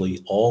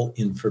virtually all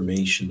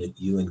information that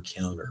you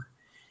encounter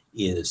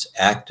is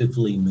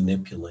actively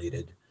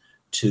manipulated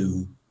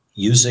to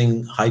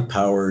using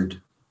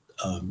high-powered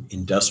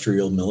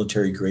industrial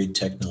military-grade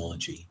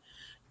technology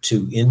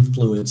to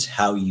influence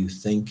how you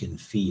think and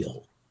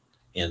feel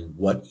and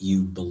what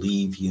you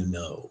believe you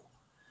know,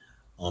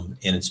 and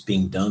it's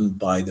being done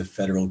by the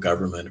federal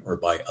government or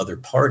by other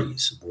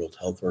parties, the World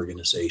Health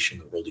Organization,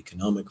 the World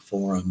Economic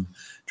Forum,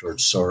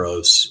 George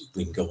Soros,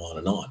 we can go on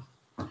and on.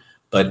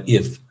 But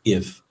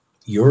if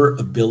your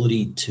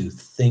ability to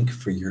think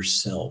for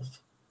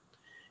yourself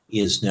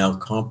is now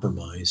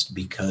compromised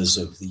because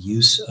of the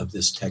use of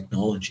this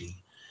technology,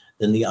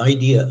 then the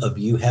idea of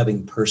you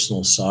having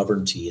personal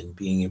sovereignty and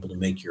being able to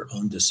make your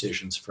own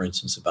decisions, for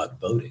instance, about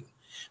voting,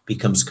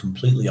 becomes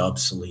completely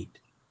obsolete.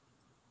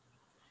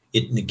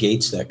 It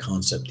negates that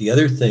concept. The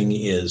other thing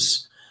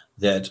is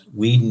that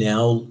we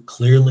now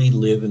clearly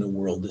live in a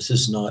world. This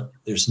is not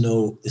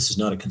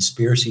a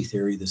conspiracy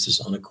theory. This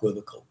is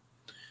unequivocal.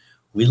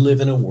 We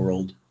live in a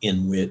world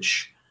in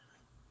which,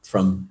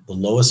 from the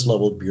lowest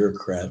level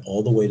bureaucrat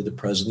all the way to the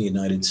President of the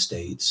United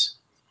States,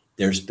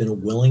 there's been a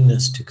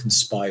willingness to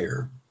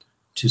conspire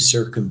to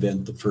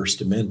circumvent the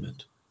First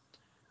Amendment.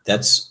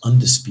 That's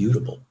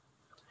undisputable.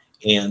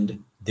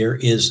 And there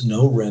is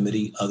no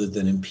remedy other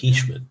than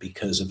impeachment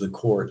because of the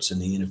courts and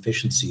the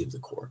inefficiency of the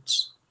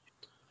courts.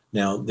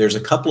 Now, there's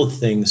a couple of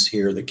things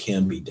here that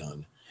can be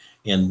done.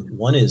 And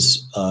one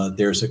is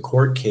there's a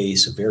court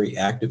case, a very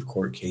active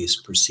court case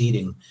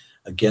proceeding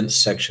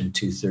against Section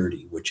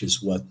 230, which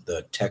is what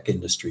the tech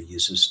industry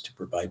uses to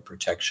provide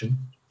protection.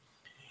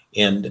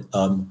 And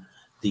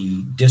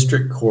the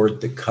district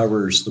court that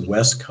covers the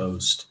West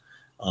Coast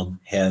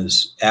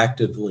has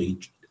actively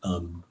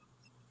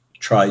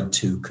tried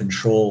to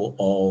control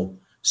all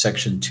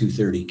Section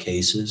 230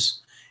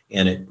 cases,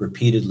 and it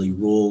repeatedly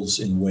rules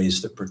in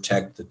ways that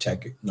protect the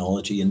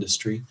technology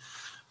industry.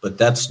 But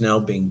that's now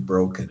being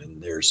broken,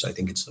 and I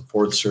think it's the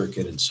Fourth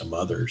Circuit and some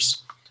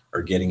others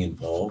are getting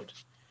involved.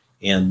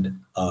 And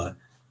a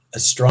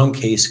strong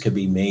case could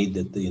be made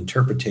that the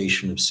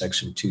interpretation of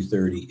Section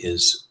 230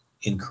 is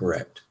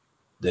incorrect,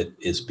 that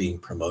is being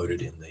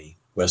promoted in the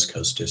West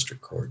Coast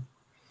District Court.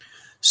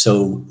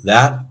 So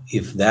that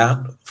if that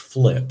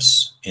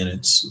flips, and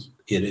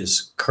it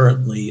is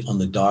currently on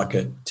the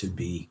docket to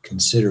be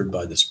considered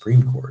by the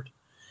Supreme Court,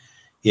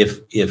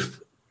 if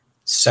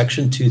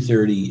Section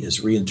 230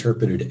 is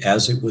reinterpreted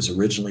as it was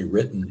originally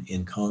written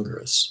in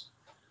Congress,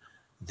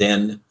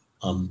 then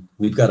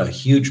we've got a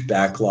huge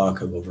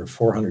backlog of over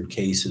 400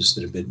 cases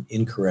that have been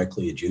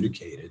incorrectly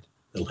adjudicated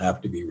that'll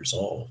have to be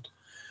resolved.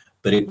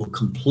 But it will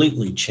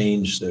completely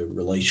change the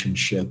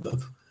relationship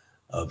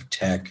of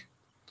tech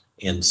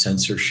and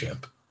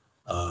censorship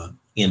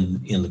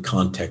in the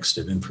context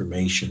of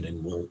information,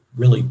 and will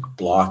really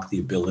block the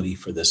ability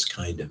for this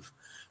kind of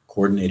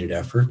coordinated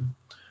effort.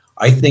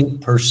 I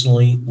think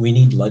personally, we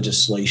need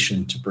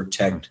legislation to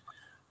protect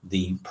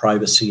the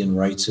privacy and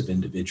rights of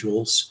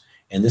individuals,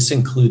 and this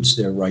includes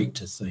their right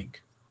to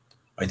think.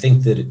 I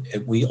think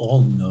that we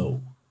all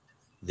know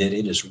that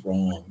it is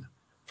wrong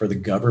for the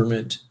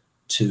government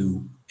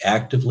to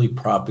actively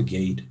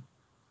propagate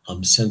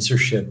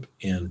censorship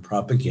and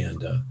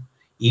propaganda,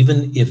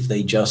 even if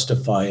they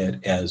justify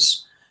it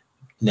as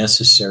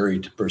necessary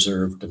to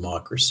preserve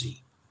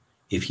democracy.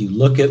 If you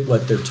look at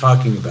what they're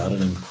talking about,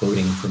 and I'm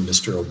quoting from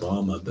Mr.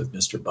 Obama, but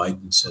Mr.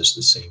 Biden says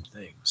the same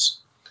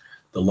things.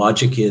 The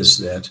logic is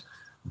that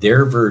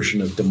their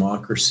version of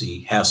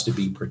democracy has to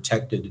be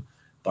protected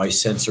by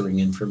censoring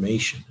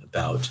information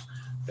about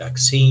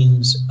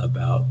vaccines,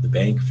 about the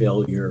bank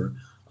failure,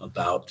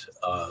 about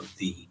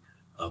the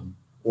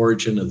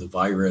origin of the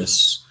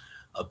virus,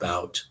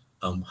 about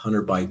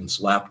Hunter Biden's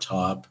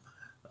laptop.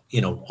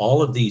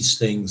 All of these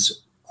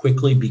things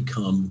quickly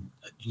become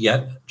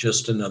yet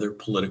just another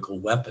political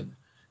weapon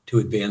to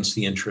advance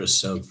the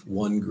interests of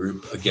one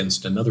group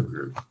against another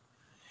group.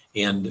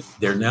 And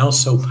they're now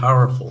so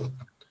powerful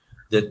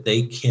that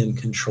they can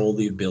control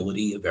the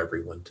ability of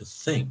everyone to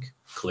think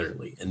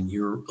clearly. And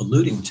you're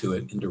alluding to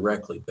it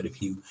indirectly, but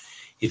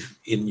if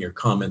in your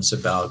comments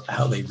about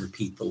how they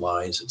repeat the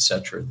lies,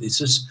 etc., this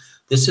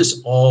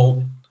is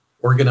all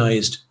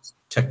organized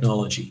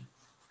technology.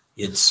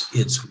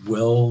 It's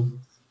well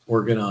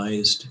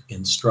organized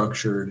and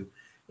structured.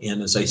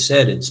 And as I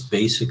said, it's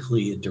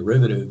basically a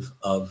derivative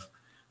of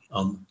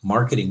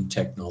marketing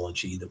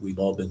technology that we've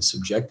all been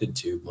subjected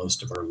to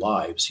most of our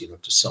lives,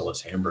 to sell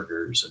us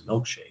hamburgers and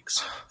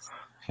milkshakes.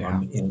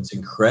 Yeah. And it's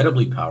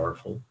incredibly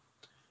powerful.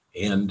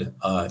 And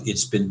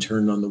it's been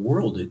turned on the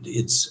world.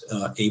 It's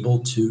able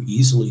to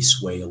easily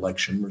sway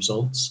election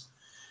results.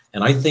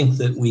 And I think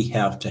that we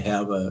have to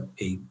have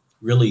a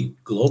really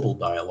global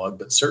dialogue,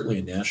 but certainly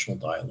a national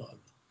dialogue,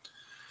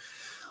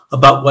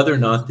 about whether or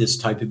not this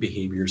type of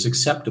behavior is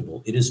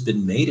acceptable. It has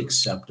been made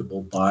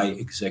acceptable by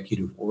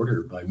executive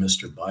order by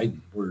Mr.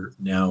 Biden, where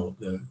now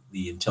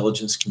the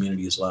intelligence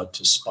community is allowed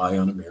to spy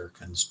on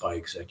Americans by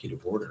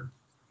executive order.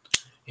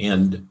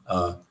 And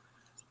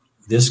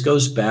this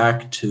goes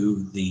back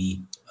to the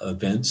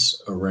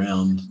events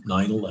around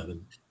 9/11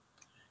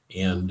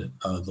 and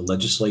the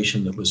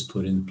legislation that was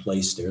put in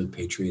place there, the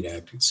Patriot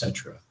Act, et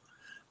cetera,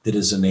 that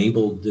has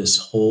enabled this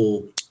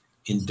whole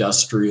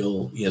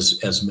industrial,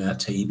 as Matt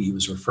Taibbi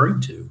was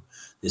referring to,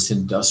 this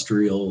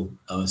industrial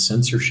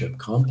censorship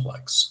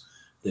complex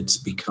that's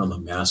become a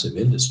massive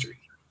industry.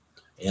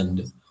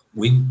 And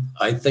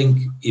I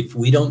think if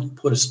we don't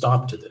put a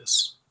stop to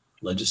this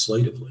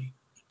legislatively,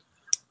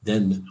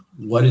 then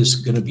what is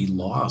going to be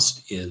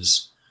lost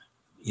is,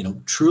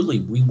 truly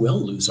we will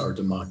lose our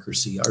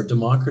democracy. Our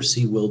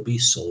democracy will be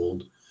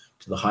sold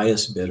to the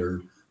highest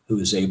bidder who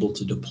is able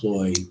to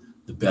deploy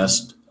the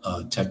best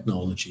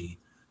technology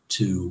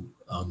to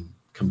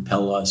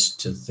compel us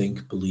to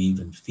think, believe,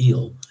 and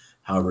feel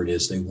however it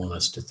is they want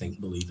us to think,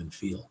 believe, and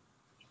feel.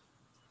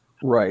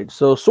 Right.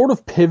 So sort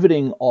of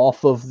pivoting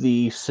off of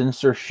the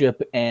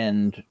censorship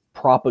and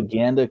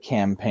propaganda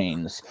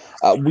campaigns,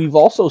 we've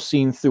also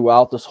seen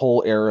throughout this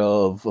whole era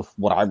of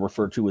what I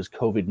refer to as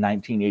COVID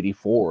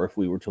 1984, if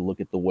we were to look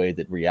at the way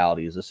that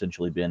reality has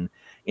essentially been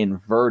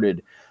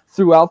inverted.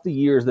 Throughout the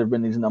years, there have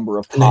been these number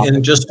of topics.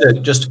 And just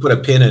to put a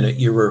pin in it,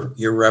 you're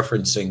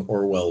referencing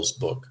Orwell's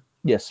book.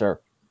 Yes, sir.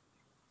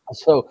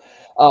 So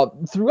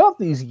throughout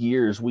these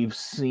years, we've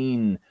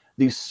seen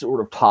these sort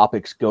of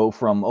topics go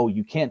from, oh,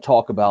 you can't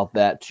talk about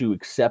that, to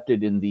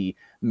accepted in the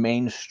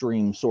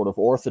mainstream sort of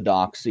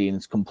orthodoxy, and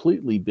it's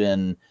completely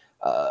been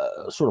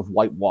sort of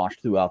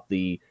whitewashed throughout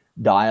the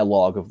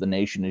dialogue of the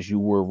nation, as you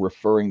were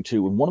referring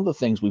to. And one of the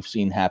things we've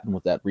seen happen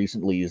with that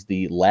recently is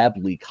the lab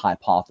leak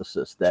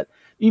hypothesis, that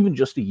even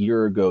just a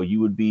year ago, you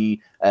would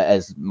be,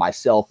 as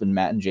myself and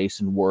Matt and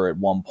Jason were at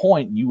one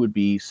point, you would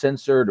be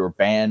censored or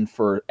banned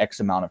for X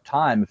amount of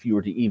time if you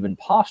were to even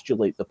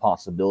postulate the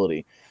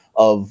possibility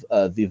of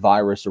the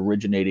virus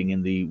originating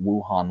in the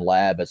Wuhan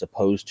lab, as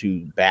opposed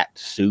to bat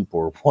soup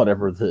or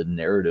whatever the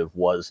narrative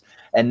was.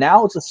 And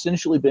now it's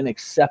essentially been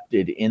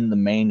accepted in the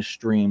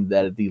mainstream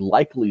that the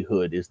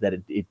likelihood is that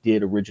it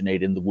did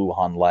originate in the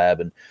Wuhan lab.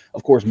 And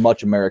of course,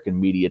 much American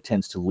media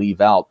tends to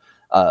leave out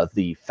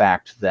the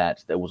fact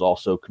that was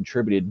also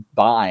contributed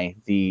by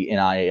the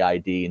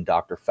NIAID and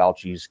Dr.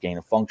 Fauci's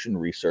gain-of-function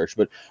research.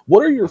 But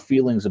what are your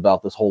feelings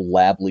about this whole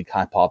lab leak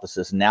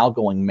hypothesis now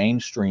going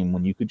mainstream,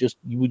 when you could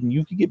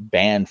get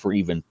banned for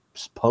even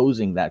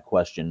posing that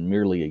question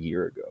merely a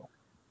year ago?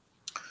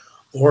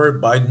 Or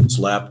Biden's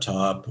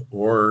laptop,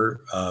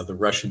 or the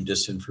Russian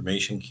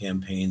disinformation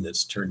campaign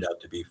that's turned out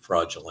to be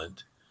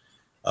fraudulent.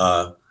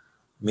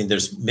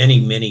 There's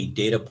many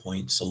data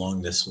points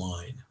along this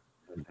line.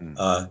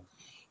 Mm-hmm.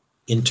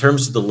 In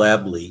terms of the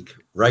lab leak,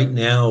 right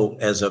now,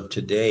 as of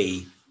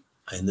today,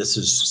 and this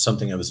is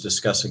something I was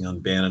discussing on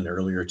Bannon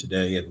earlier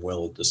today and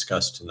will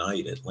discuss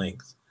tonight at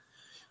length,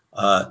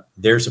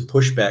 there's a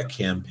pushback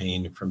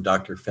campaign from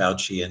Dr.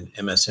 Fauci and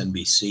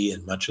MSNBC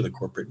and much of the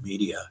corporate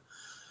media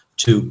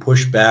to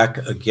push back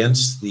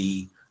against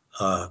the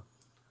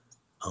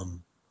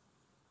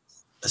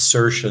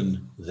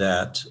assertion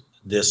that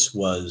this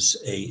was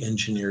a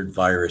engineered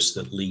virus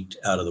that leaked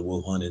out of the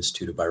Wuhan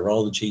Institute of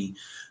Virology,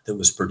 that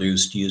was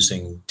produced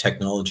using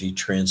technology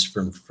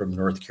transferred from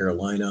North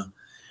Carolina,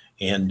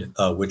 and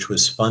which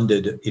was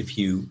funded, if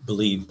you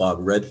believe Bob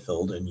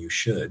Redfield, and you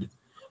should.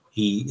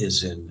 He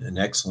is in an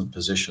excellent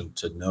position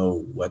to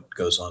know what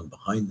goes on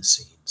behind the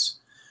scenes.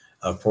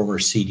 A former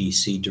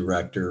CDC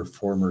director,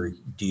 former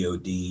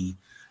DOD,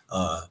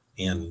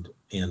 and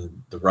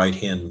the right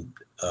hand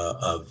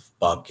of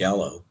Bob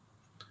Gallo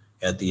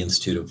at the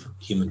Institute of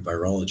Human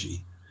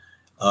Virology.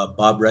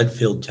 Bob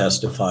Redfield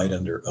testified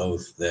under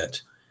oath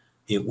that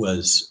it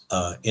was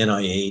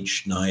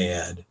NIH,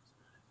 NIAID,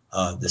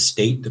 the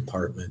State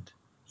Department,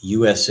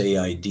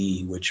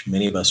 USAID, which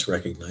many of us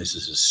recognize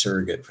as a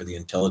surrogate for the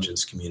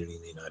intelligence community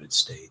in the United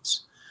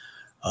States.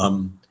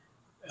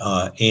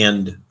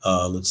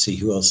 Let's see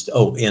who else.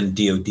 Oh, and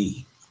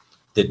DOD,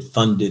 that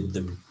funded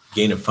the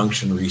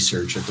gain-of-function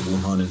research at the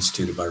Wuhan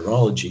Institute of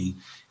Virology.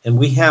 And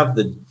we have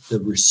the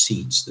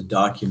receipts, the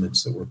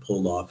documents that were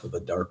pulled off of a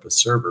DARPA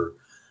server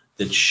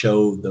that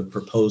show the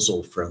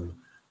proposal from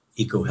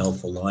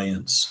EcoHealth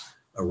Alliance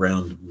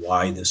around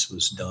why this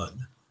was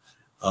done.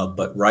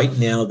 But right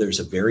now, there's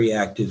a very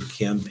active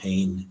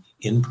campaign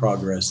in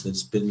progress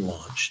that's been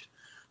launched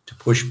to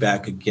push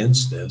back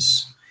against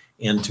this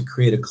and to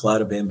create a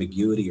cloud of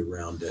ambiguity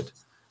around it,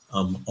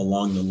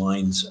 along the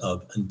lines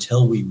of,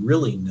 until we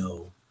really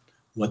know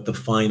what the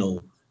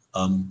final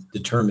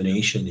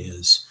determination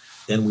is,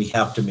 then we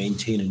have to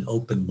maintain an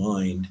open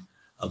mind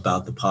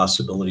about the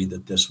possibility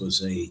that this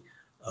was a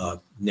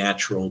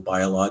natural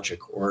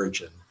biologic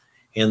origin.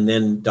 And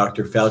then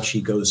Dr.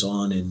 Fauci goes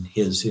on in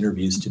his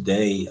interviews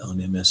today on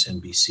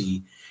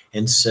MSNBC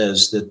and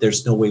says that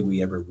there's no way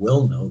we ever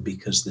will know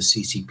because the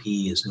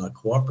CCP is not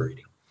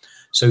cooperating.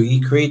 So he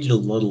created a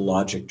little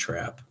logic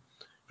trap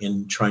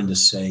in trying to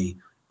say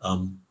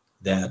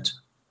that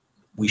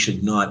we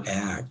should not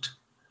act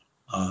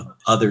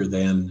other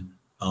than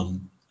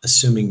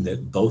assuming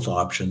that both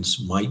options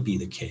might be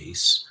the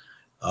case.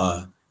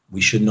 We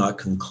should not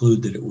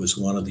conclude that it was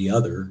one or the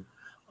other.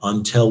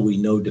 until we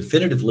know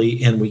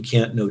definitively, and we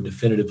can't know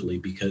definitively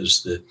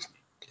because the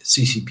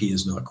CCP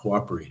is not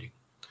cooperating.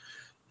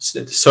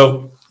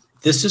 So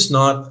this is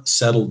not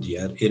settled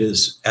yet. It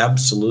is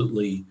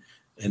absolutely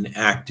an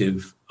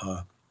active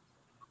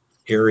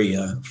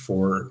area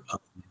for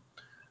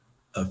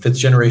fifth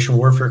generation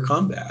warfare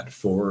combat,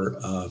 for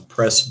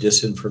press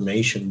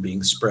disinformation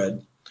being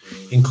spread,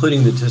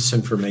 including the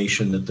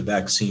disinformation that the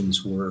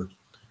vaccines were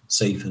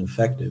safe and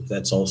effective.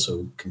 That's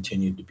also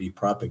continued to be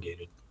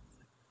propagated.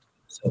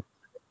 So,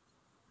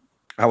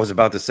 I was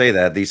about to say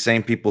that these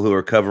same people who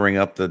are covering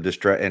up the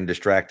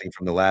distracting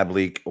from the lab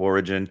leak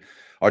origin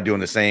are doing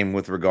the same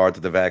with regard to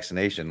the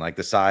vaccination. Like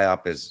the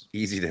psyop is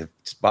easy to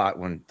spot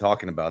when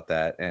talking about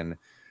that. And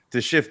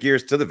to shift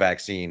gears to the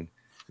vaccine,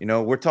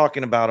 we're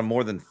talking about a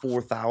more than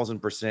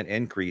 4,000%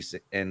 increase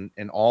in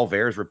all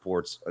VAERS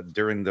reports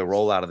during the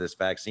rollout of this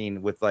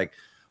vaccine, with like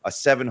a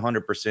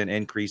 700%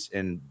 increase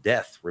in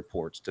death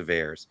reports to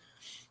VAERS.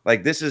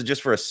 Like this is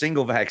just for a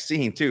single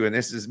vaccine too, and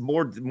this is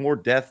more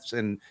deaths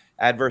and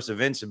adverse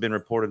events have been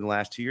reported in the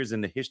last 2 years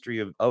in the history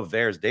of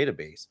VAERS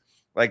database.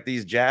 Like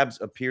these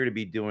jabs appear to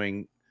be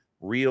doing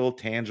real,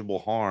 tangible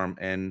harm,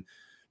 and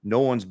no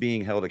one's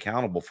being held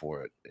accountable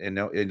for it. And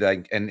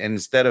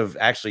instead of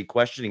actually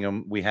questioning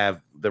them, we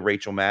have the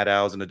Rachel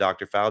Maddows and the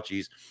Dr.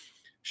 Fauci's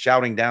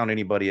shouting down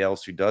anybody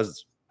else who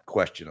does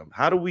question them.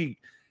 How do we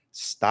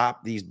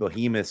stop these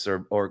behemoths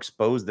or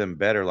expose them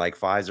better, like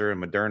Pfizer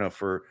and Moderna,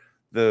 for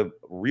the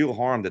real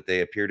harm that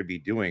they appear to be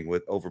doing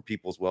with over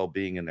people's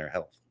well-being and their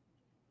health?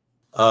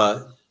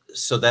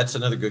 So that's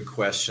another good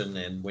question.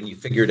 And when you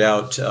figure it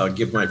out,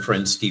 give my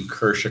friend Steve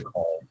Kirsch a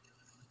call.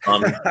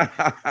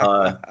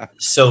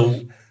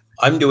 So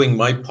I'm doing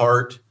my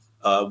part.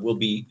 We'll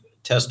be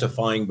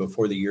testifying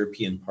before the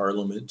European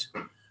Parliament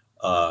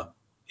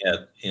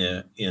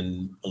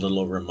in a little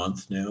over a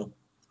month now,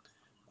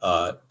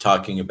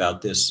 talking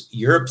about this.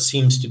 Europe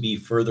seems to be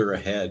further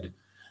ahead.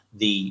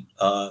 The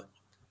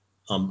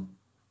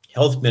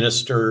health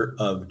minister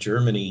of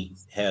Germany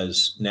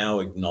has now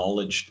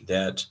acknowledged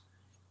that,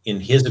 in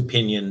his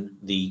opinion,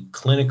 the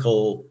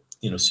clinical,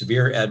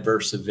 severe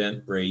adverse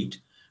event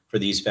rate for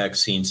these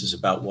vaccines is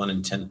about 1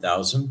 in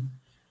 10,000.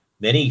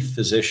 Many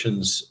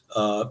physicians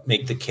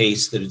make the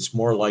case that it's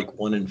more like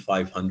 1 in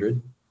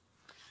 500.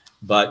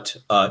 But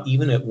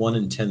even at 1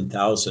 in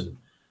 10,000,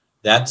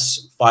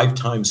 that's 5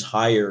 times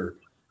higher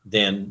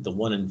than the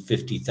 1 in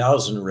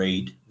 50,000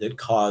 rate that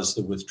caused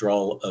the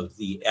withdrawal of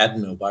the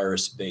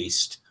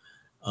adenovirus-based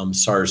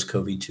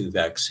SARS-CoV-2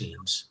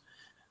 vaccines.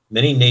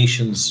 Many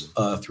nations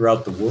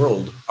throughout the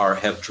world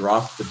have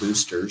dropped the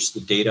boosters.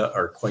 The data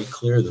are quite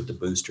clear that the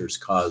boosters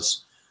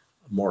cause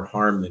more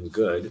harm than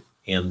good,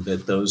 and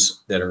that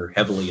those that are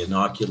heavily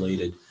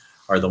inoculated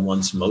are the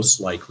ones most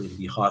likely to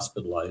be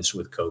hospitalized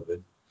with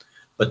COVID.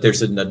 But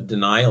there's a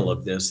denial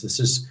of this. This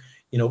is,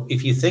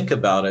 if you think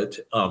about it,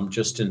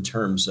 just in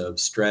terms of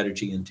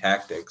strategy and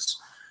tactics,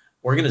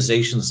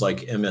 organizations like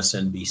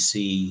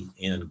MSNBC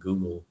and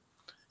Google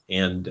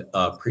and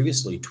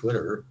previously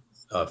Twitter,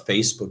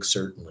 Facebook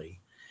certainly,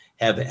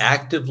 have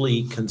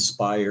actively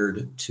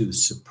conspired to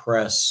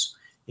suppress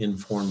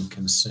informed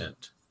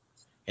consent.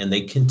 And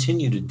they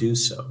continue to do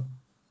so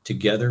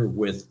together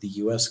with the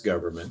US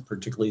government,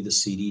 particularly the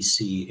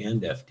CDC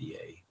and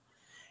FDA.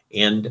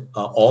 And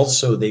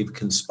also they've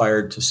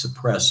conspired to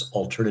suppress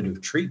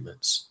alternative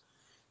treatments,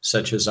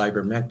 such as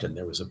ivermectin.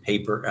 There was a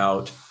paper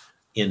out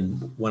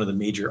in one of the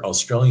major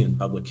Australian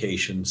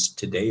publications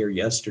today or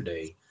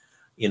yesterday,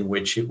 in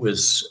which it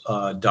was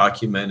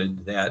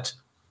documented that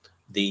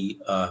the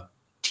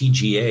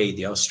TGA,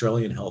 the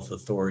Australian Health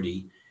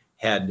Authority,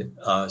 had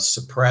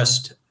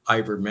suppressed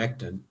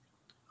ivermectin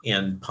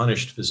and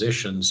punished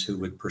physicians who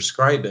would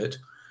prescribe it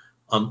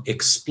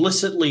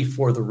explicitly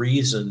for the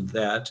reason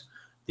that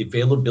the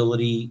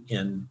availability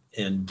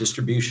and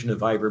distribution of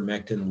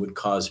ivermectin would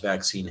cause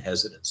vaccine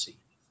hesitancy.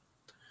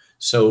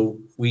 So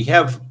we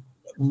have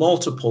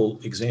multiple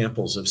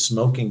examples of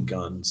smoking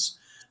guns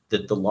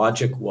that the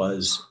logic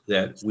was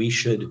that we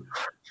should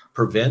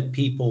prevent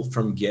people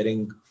from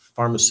getting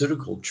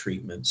pharmaceutical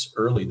treatments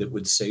early that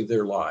would save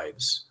their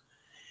lives,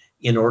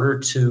 in order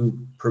to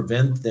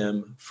prevent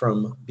them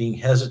from being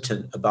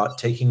hesitant about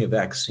taking a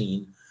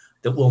vaccine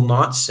that will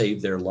not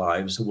save their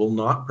lives, will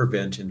not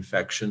prevent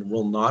infection,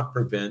 will not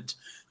prevent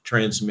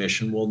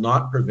transmission, will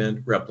not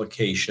prevent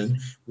replication,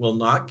 will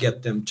not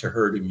get them to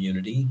herd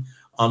immunity,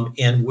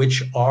 and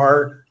which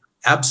are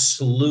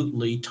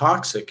absolutely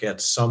toxic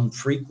at some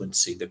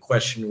frequency. The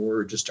question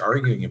we're just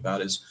arguing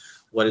about is,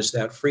 what is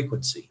that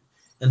frequency?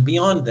 And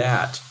beyond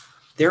that,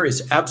 there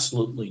is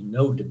absolutely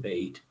no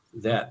debate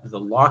that the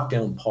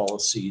lockdown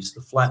policies,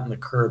 the flatten the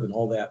curve and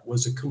all that,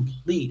 was a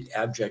complete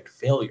abject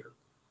failure.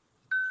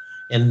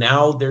 And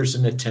now there's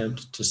an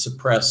attempt to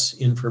suppress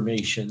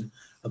information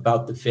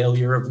about the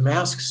failure of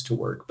masks to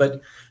work.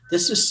 But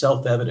this is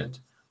self-evident.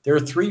 There are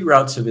 3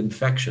 routes of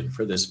infection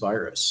for this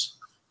virus: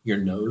 your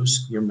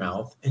nose, your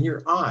mouth, and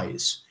your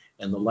eyes.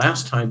 And the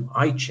last time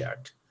I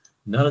checked,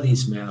 none of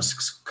these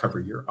masks cover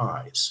your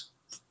eyes.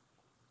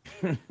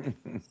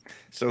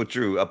 So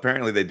true.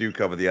 Apparently, they do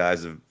cover the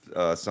eyes of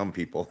some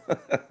people,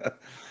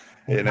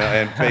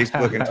 and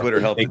Facebook and Twitter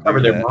help They to cover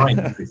do their mind and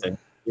that everything.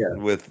 Yeah.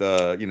 with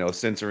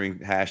censoring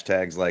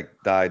hashtags like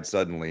 "died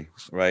suddenly."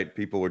 Right?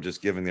 People were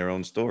just giving their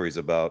own stories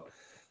about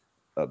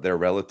their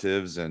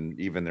relatives and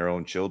even their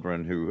own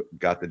children who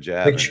got the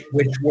jab. which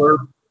which were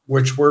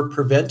which were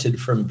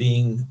prevented from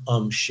being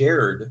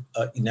shared.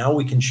 Now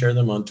we can share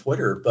them on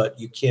Twitter, but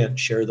you can't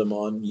share them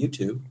on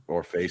YouTube.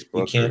 Or You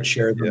Facebook, can't or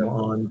share them yeah.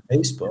 on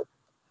Facebook.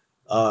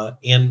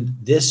 And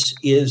this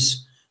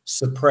is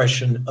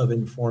suppression of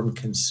informed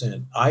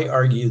consent. I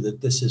argue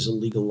that this is a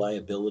legal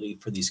liability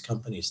for these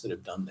companies that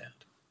have done that.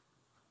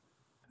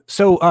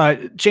 So,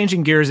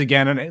 changing gears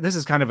again, and this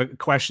is kind of a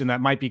question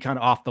that might be kind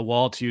of off the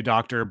wall to you,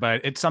 Doctor,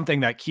 but it's something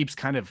that keeps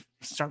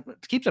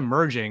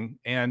emerging,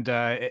 and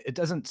it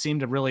doesn't seem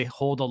to really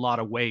hold a lot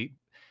of weight.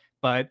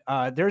 But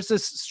there's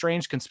this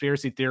strange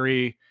conspiracy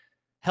theory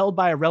held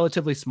by a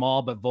relatively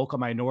small but vocal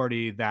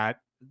minority that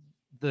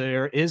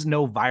there is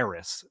no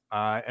virus.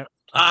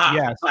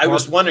 Yes, I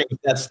was wondering if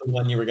that's the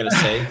one you were going to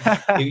say.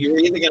 You're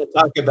either going to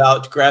talk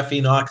about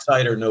graphene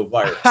oxide or no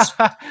virus.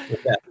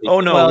 Oh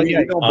no, Well, we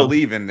yeah, don't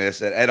believe in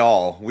this at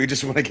all. We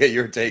just want to get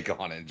your take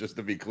on it, just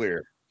to be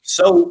clear.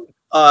 So,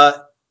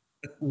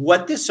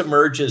 what this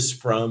emerges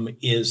from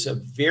is a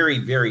very,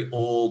 very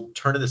old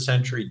turn of the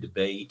century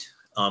debate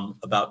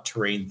about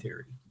terrain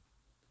theory.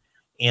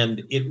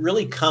 And it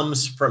really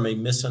comes from a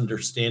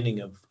misunderstanding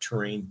of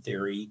terrain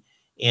theory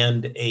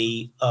and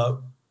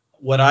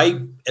what I,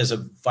 as a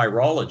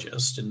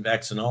virologist and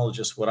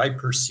vaccinologist, what I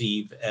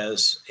perceive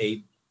as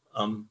a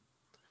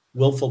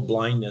willful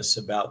blindness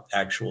about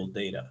actual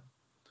data.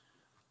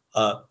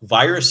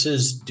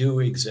 Viruses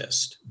do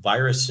exist.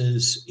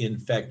 Viruses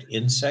infect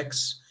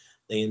insects.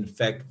 They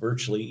infect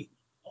virtually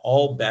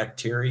all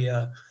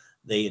bacteria.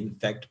 They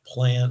infect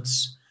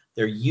plants.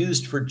 They're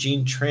used for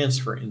gene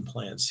transfer in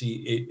plants.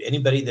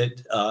 Anybody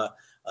that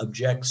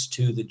objects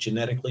to the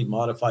genetically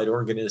modified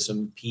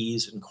organism,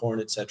 peas and corn,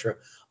 etc.,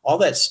 all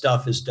that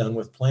stuff is done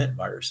with plant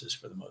viruses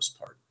for the most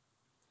part.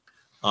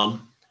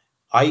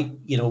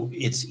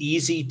 It's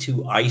easy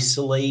to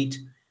isolate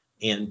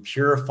and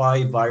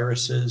purify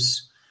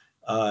viruses.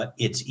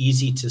 It's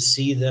easy to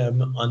see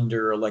them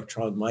under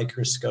electron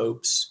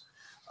microscopes.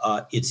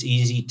 It's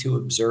easy to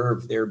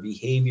observe their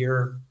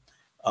behavior.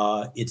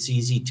 It's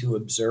easy to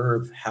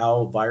observe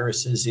how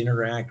viruses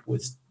interact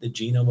with the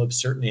genome of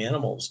certain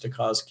animals to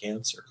cause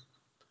cancer.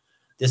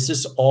 This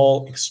is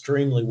all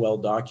extremely well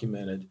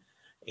documented.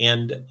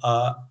 And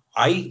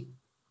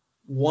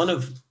one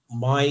of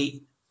my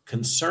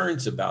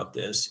concerns about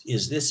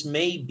this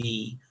may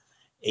be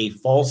a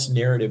false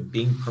narrative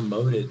being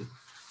promoted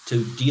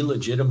to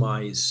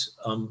delegitimize,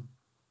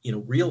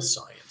 real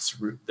science,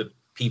 the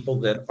people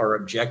that are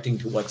objecting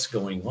to what's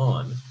going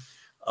on,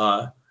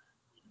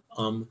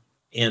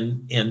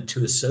 and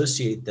to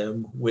associate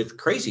them with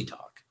crazy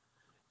talk.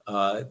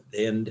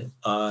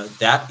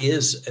 That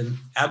is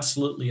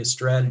absolutely a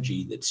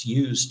strategy that's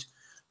used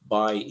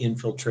by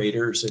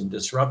infiltrators and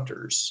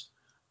disruptors,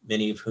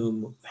 many of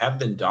whom have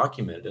been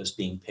documented as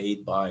being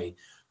paid by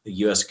the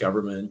US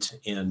government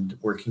and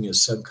working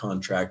as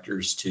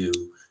subcontractors to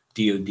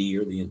DoD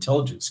or the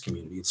intelligence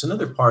community. It's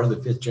another part of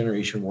the fifth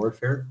generation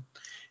warfare.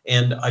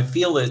 And I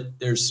feel that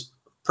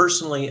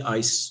personally,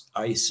 I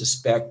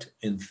suspect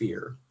and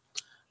fear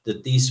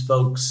that these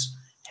folks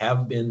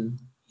have been,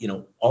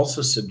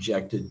 also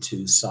subjected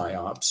to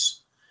psyops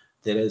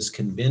that has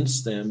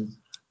convinced them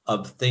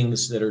of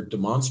things that are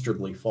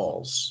demonstrably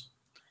false.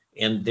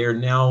 And they're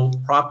now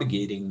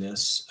propagating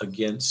this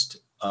against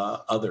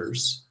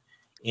others.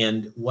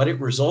 And what it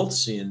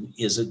results in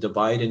is a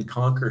divide and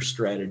conquer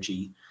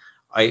strategy.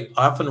 I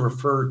often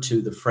refer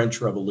to the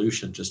French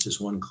Revolution just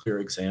as one clear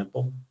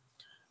example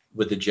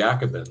with the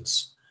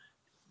Jacobins.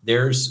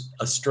 There's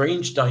a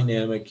strange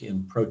dynamic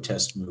in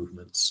protest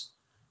movements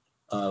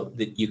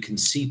that you can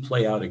see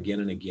play out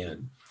again and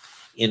again,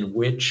 in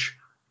which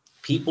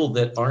people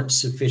that aren't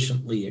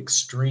sufficiently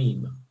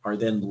extreme are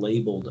then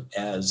labeled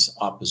as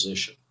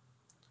opposition,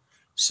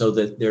 so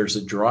that there's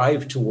a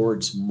drive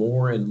towards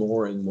more and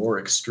more and more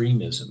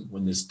extremism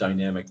when this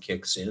dynamic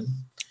kicks in.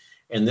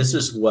 And this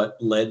is what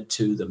led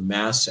to the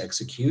mass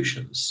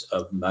executions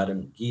of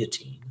Madame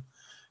Guillotine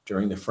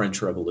during the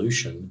French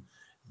Revolution,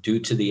 due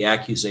to the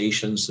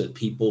accusations that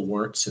people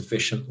weren't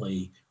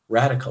sufficiently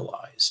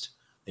radicalized.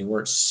 They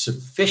weren't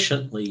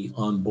sufficiently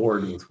on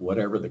board with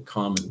whatever the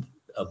common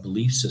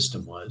belief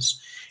system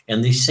was.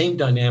 And these same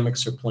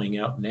dynamics are playing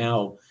out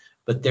now,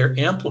 but they're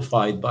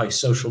amplified by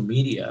social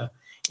media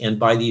and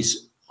by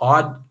these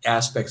odd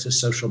aspects of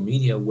social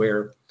media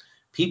where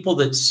people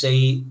that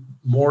say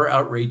more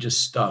outrageous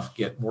stuff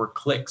get more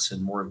clicks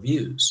and more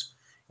views.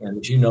 And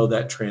as you know,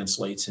 that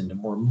translates into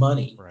more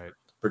money, right,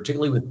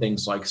 particularly with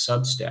things like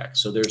Substack.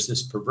 So there's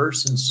this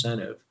perverse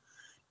incentive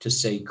to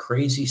say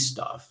crazy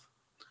stuff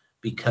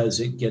because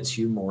it gets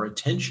you more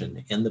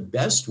attention. And the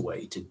best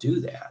way to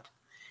do that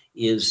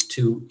is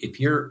to, if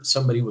you're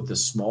somebody with a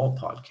small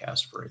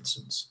podcast, for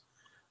instance,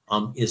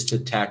 is to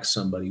attack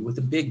somebody with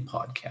a big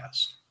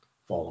podcast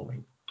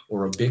following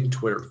or a big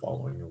Twitter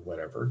following or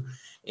whatever.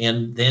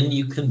 And then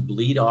you can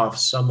bleed off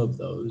some of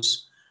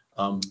those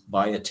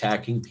by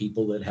attacking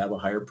people that have a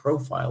higher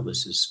profile.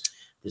 This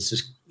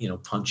is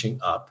punching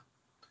up.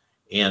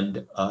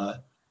 And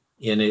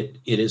it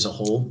is a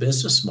whole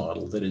business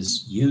model that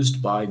is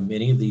used by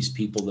many of these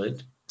people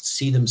that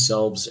see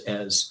themselves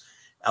as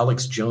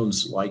Alex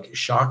Jones-like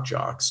shock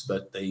jocks,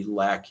 but they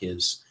lack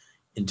his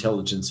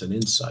intelligence and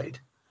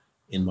insight,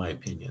 in my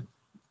opinion.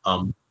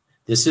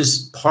 This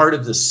is part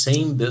of the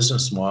same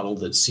business model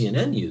that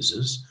CNN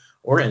uses,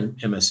 or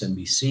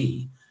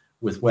MSNBC,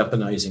 with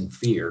weaponizing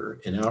fear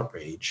and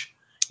outrage.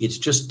 It's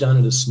just done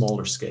at a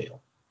smaller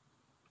scale.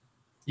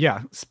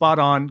 Yeah, spot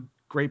on.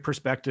 Great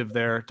perspective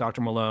there,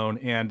 Dr. Malone.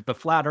 And the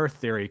flat earth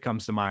theory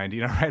comes to mind,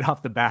 right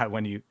off the bat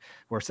when you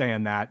were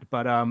saying that.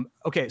 But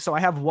okay, so I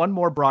have one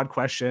more broad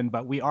question,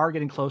 but we are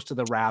getting close to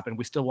the wrap and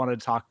we still wanted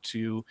to talk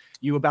to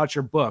you about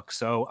your book.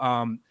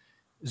 So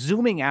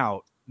zooming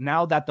out,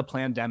 now that the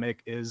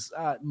pandemic is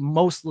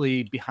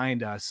mostly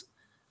behind us,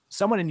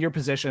 someone in your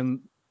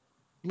position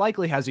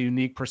likely has a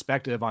unique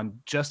perspective on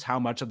just how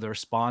much of the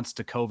response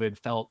to COVID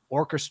felt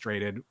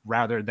orchestrated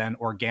rather than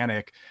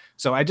organic.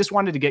 So I just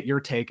wanted to get your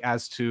take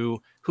as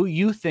to who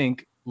you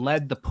think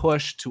led the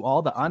push to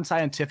all the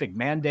unscientific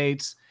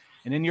mandates.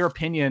 And in your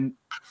opinion,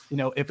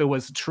 if it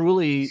was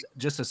truly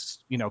just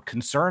a,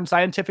 concerned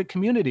scientific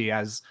community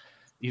as,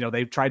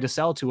 they've tried to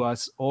sell to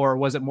us, or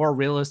was it more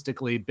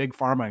realistically big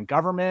pharma and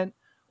government?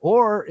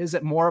 Or is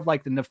it more of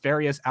like the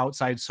nefarious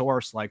outside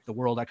source, like the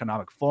World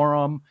Economic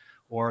Forum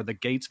or the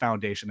Gates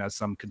Foundation, as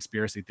some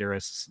conspiracy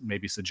theorists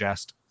maybe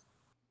suggest?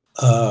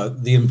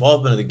 The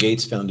involvement of the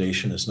Gates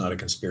Foundation is not a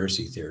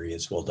conspiracy theory.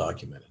 It's well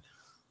documented.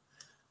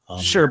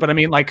 Sure, but I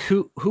mean, like,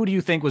 who do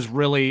you think was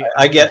really?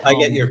 I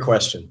get your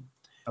question.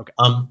 Okay.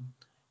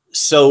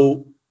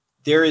 So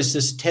there is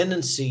this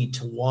tendency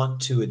to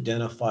want to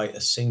identify a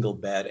single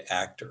bad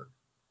actor.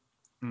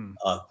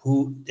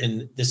 Who,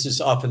 and this is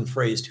often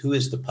phrased, who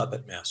is the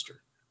puppet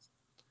master?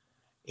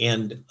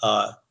 And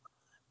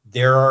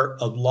there are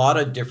a lot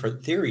of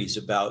different theories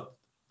about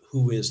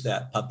who is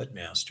that puppet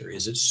master.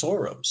 Is it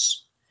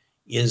Soros?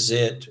 Is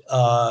it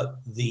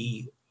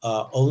the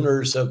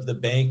owners of the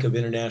Bank of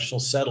International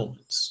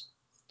Settlements?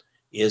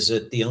 Is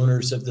it the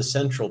owners of the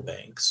central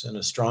banks? And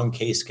a strong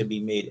case can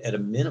be made at a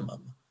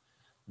minimum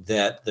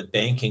that the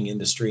banking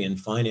industry and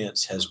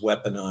finance has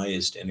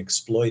weaponized and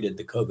exploited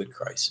the COVID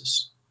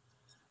crisis.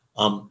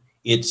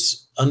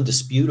 It's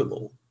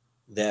undisputable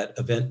that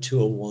Event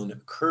 201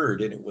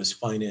 occurred and it was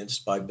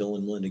financed by Bill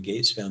and Melinda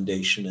Gates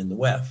Foundation and the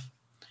WEF.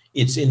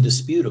 It's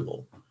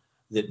indisputable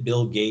that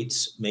Bill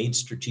Gates made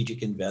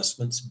strategic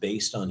investments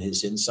based on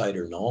his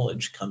insider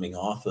knowledge coming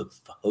off of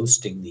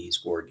hosting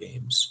these war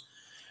games.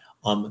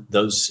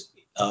 Those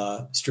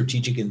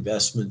strategic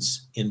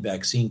investments in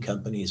vaccine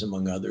companies,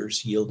 among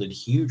others, yielded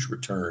huge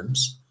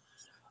returns.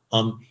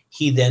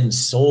 He then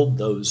sold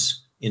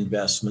those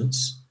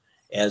investments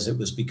as it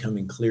was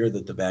becoming clear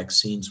that the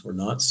vaccines were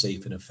not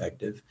safe and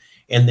effective,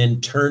 and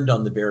then turned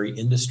on the very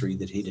industry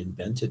that he'd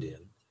invested in.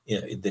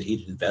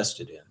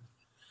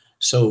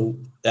 So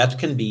that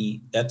can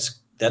be,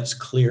 that's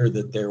clear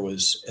that there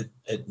was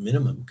at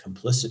minimum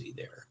complicity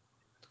there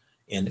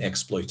and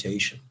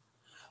exploitation.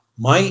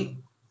 My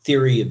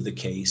theory of the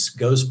case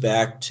goes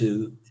back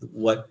to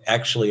what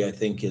actually I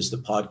think is the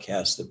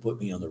podcast that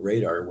put me on the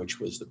radar, which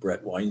was the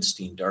Brett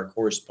Weinstein Dark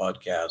Horse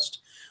podcast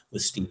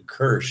with Steve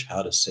Kirsch,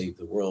 How to Save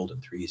the World in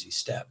 3 Easy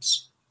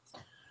Steps.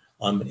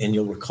 And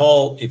you'll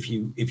recall, if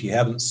you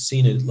haven't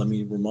seen it, let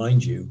me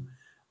remind you,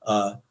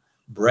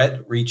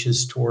 Brett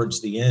reaches towards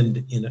the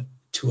end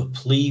to a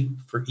plea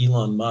for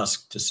Elon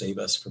Musk to save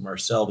us from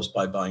ourselves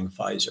by buying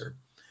Pfizer.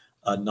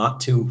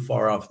 Not too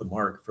far off the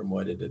mark from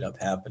what ended up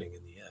happening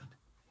in the end.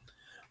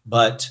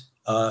 But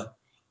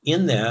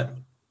in that,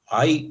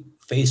 I,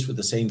 faced with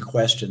the same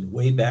question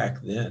way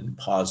back then,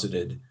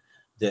 posited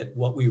that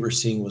what we were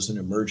seeing was an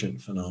emergent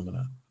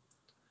phenomena.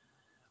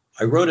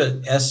 I wrote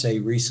an essay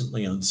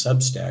recently on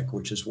Substack,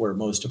 which is where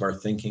most of our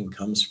thinking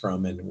comes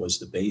from and was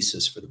the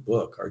basis for the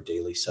book, our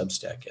daily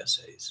Substack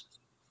essays,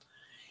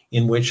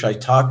 in which I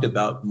talked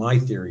about my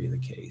theory of the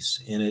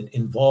case. And it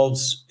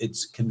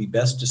can be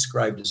best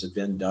described as a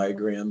Venn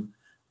diagram.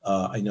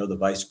 I know the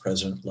vice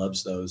president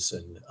loves those,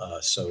 and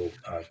so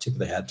tip of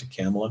the hat to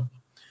Kamala.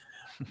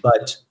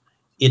 But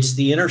it's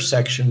the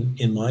intersection,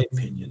 in my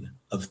opinion,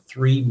 of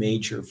 3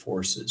 major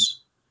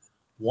forces.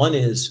 One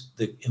is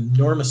the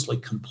enormously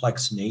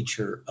complex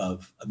nature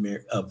of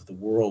the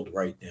world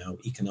right now,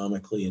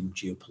 economically and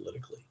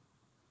geopolitically.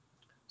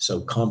 So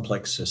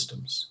complex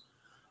systems.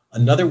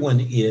 Another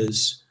one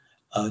is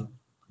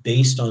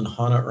based on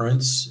Hannah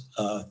Arendt's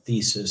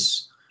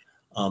thesis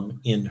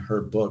in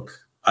her book,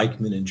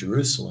 Eichmann in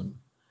Jerusalem,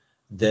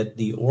 that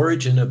the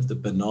origin of the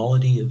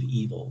banality of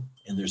evil,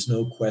 and there's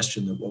no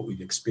question that what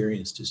we've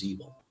experienced is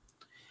evil,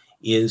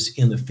 is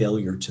in the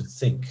failure to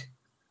think.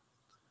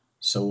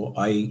 So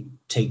I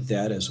take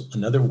that as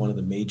another one of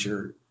the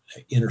major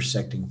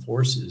intersecting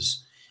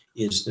forces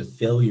is the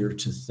failure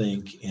to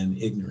think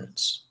and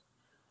ignorance.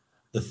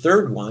 The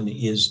third one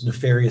is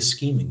nefarious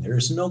scheming. There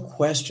is no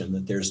question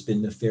that there's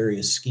been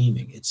nefarious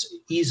scheming. It's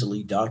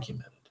easily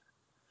documented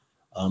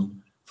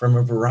from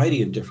a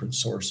variety of different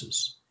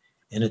sources.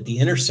 And at the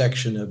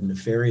intersection of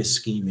nefarious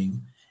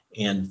scheming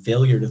and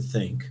failure to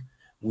think,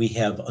 we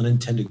have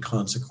unintended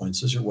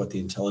consequences, or what the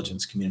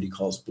intelligence community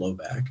calls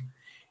blowback.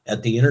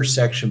 At the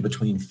intersection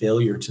between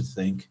failure to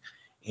think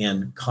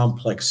and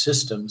complex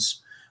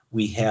systems,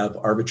 we have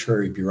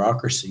arbitrary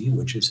bureaucracy,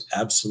 which has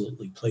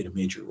absolutely played a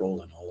major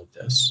role in all of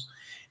this.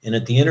 And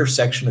at the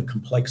intersection of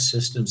complex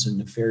systems and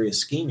nefarious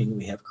scheming,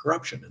 we have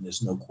corruption. And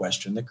there's no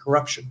question that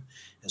corruption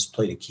has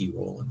played a key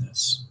role in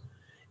this.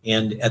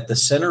 And at the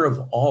center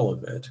of all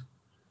of it,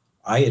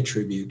 I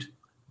attribute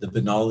the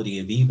banality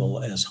of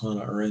evil, as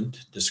Hannah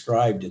Arendt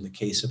described in the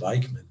case of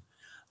Eichmann,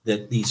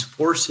 that these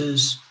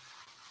forces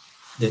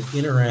that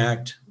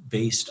interact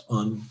based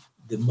on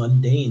the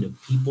mundane of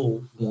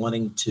people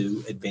wanting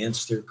to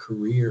advance their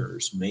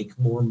careers, make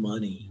more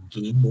money,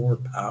 gain more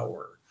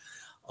power,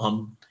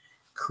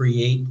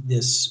 create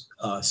this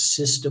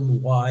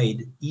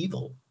system-wide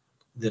evil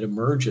that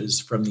emerges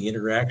from the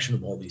interaction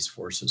of all these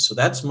forces. So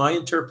that's my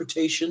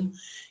interpretation,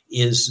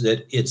 is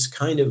that it's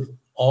kind of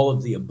all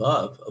of the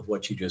above of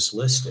what you just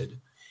listed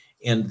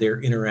and their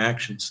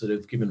interactions that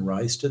have given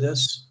rise to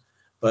this.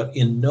 But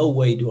in no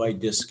way do I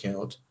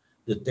discount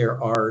that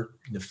there are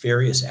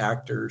nefarious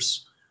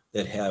actors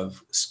that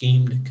have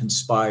schemed,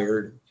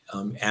 conspired,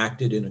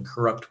 acted in a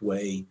corrupt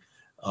way.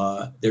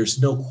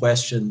 There's no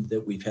question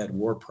that we've had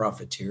war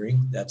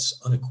profiteering. That's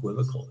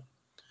unequivocal.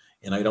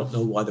 And I don't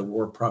know why the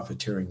war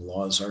profiteering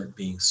laws aren't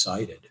being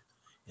cited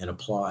and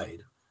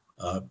applied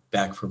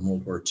back from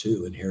World War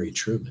II and Harry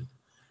Truman.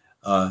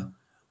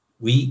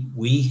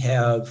 We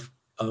have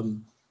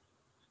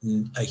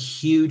a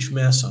huge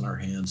mess on our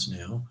hands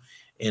now,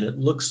 and it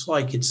looks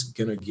like it's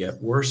going to get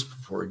worse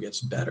before it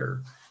gets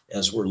better,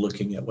 as we're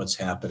looking at what's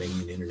happening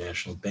in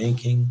international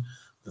banking,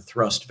 the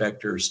thrust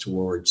vectors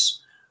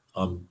towards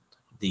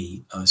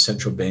the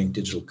central bank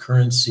digital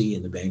currency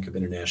and the Bank of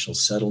International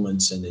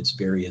Settlements and its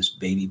various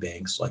baby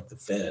banks like the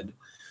Fed,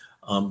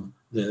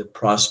 the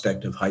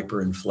prospect of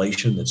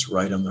hyperinflation that's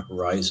right on the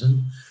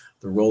horizon,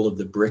 the role of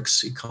the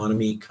BRICS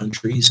economy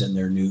countries and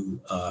their new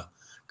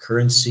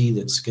currency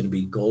that's going to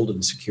be gold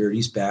and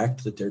securities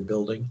backed that they're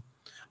building.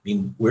 I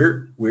mean,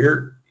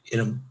 we're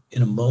in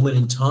a moment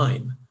in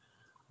time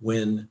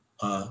when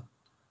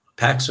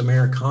Pax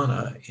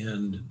Americana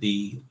and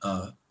the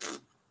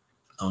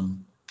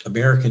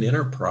American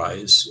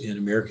enterprise and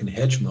American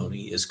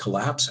hegemony is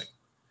collapsing.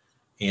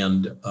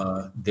 And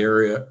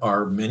there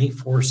are many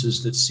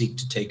forces that seek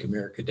to take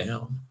America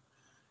down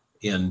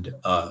and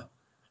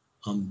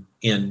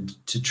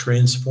to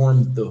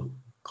transform the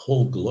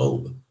whole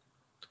globe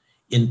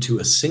into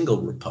a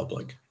single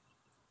republic.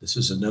 This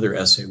is another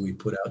essay we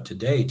put out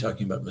today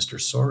talking about Mr.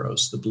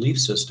 Soros. The belief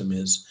system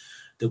is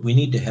that we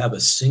need to have a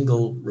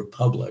single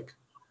republic,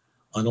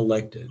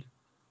 unelected,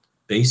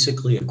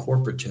 basically a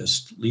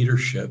corporatist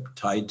leadership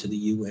tied to the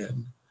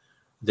UN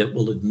that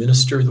will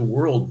administer the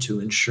world to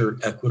ensure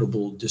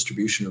equitable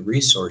distribution of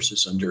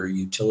resources under a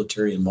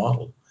utilitarian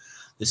model.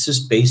 This is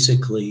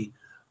basically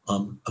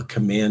a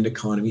command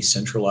economy,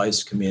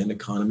 centralized command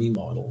economy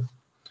model,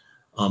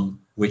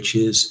 which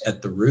is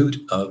at the root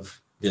of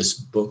this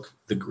book,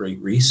 The Great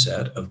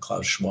Reset of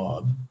Klaus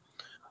Schwab.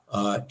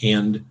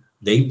 And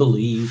they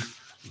believe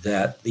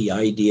that the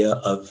idea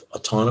of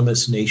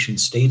autonomous nation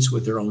states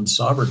with their own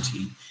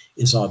sovereignty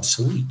is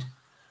obsolete,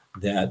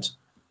 that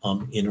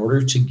in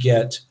order to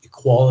get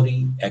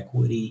equality,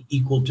 equity,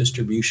 equal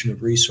distribution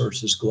of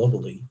resources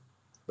globally,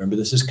 remember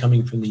this is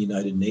coming from the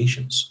United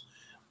Nations,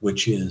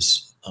 which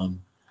is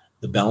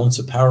the balance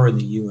of power in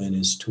the UN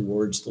is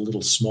towards the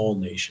little small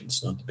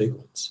nations, not the big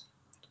ones,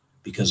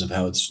 because of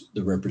how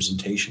the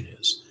representation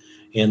is.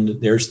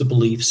 And there's the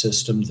belief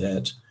system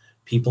that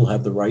people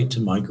have the right to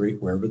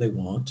migrate wherever they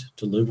want,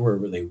 to live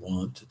wherever they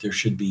want, that there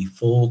should be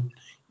full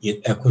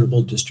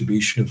equitable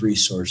distribution of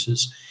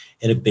resources.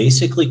 And it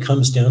basically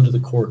comes down to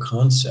the core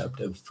concept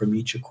of from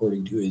each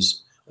according to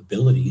his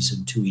abilities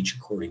and to each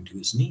according to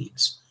his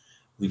needs.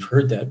 We've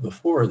heard that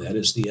before. That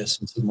is the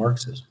essence of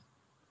Marxism.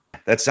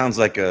 That sounds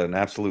like an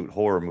absolute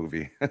horror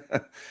movie.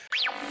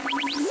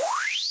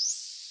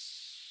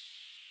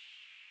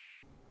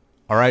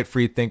 All right,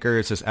 free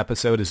thinkers, this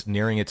episode is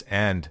nearing its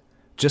end.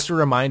 Just a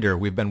reminder,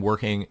 we've been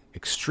working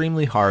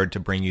extremely hard to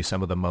bring you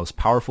some of the most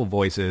powerful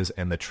voices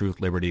in the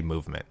truth liberty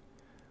movement.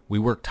 We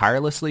work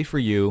tirelessly for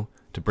you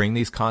to bring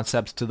these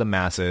concepts to the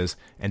masses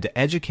and to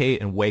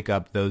educate and wake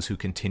up those who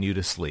continue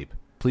to sleep.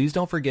 Please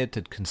don't forget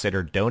to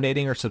consider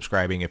donating or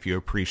subscribing if you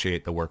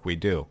appreciate the work we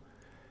do.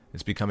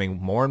 It's becoming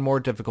more and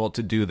more difficult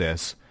to do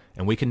this,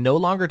 and we can no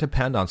longer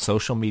depend on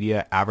social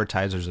media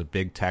advertisers of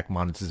big tech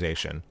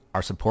monetization.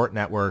 Our support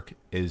network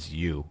is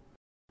you.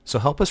 So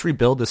help us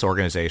rebuild this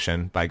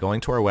organization by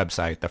going to our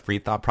website,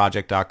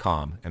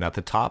 thefreethoughtproject.com, and at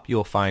the top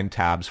you'll find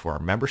tabs for our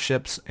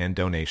memberships and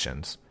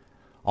donations.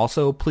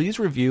 Also, please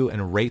review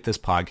and rate this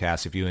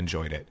podcast if you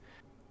enjoyed it.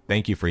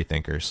 Thank you, free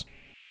thinkers.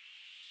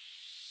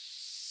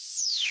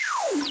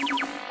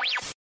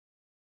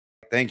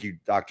 thank you,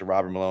 Dr.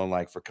 Robert Malone,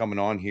 like for coming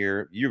on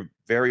here. You're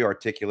very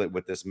articulate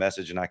with this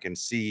message, and I can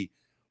see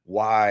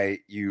why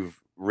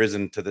you've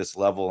risen to this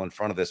level in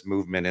front of this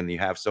movement, and you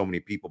have so many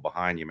people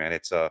behind you, man.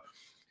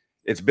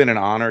 It's been an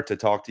honor to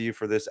talk to you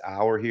for this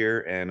hour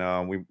here,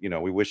 and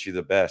we wish you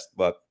the best.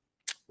 But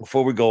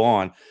before we go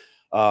on,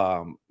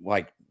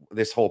 like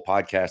this whole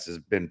podcast has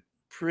been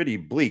pretty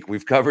bleak.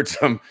 We've covered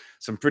some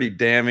pretty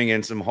damning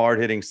and some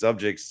hard-hitting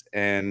subjects,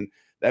 and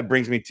that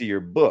brings me to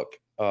your book,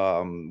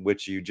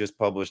 which you just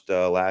published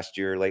late last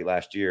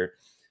year,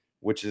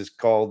 which is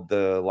called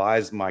 "The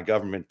Lies My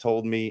Government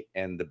Told Me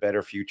and the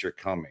Better Future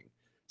Coming."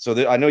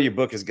 So I know your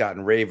book has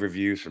gotten rave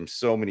reviews from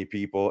so many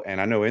people,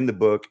 and I know in the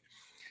book,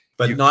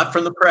 but not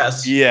from the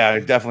press. Yeah,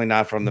 definitely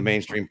not from the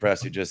mainstream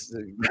press who just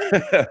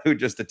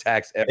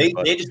attacks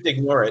everybody. They just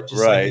ignore it,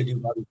 just like they do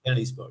Bobby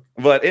Kennedy's book.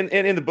 But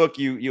in the book,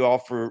 you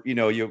offer,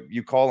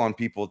 you call on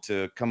people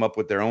to come up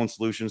with their own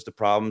solutions to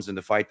problems and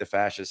to fight the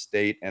fascist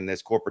state and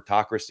this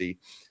corporatocracy.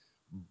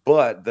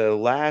 But the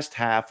last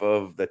half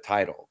of the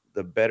title,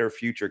 "The Better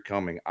Future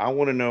Coming," I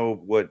want to know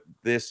what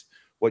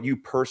you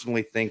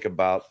personally think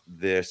about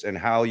this and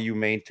how you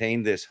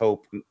maintain this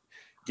hope,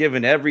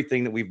 given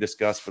everything that we've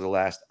discussed for the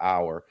last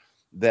hour,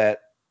 that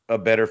a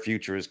better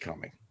future is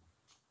coming.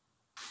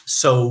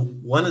 So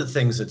one of the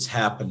things that's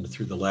happened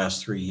through the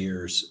last 3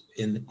 years,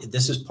 and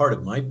this is part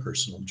of my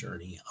personal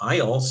journey, I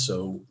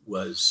also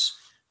was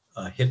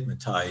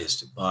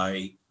hypnotized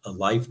by a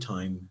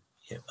lifetime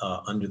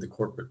under the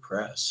corporate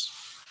press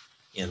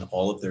and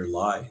all of their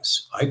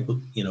lies.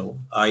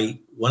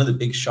 One of the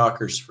big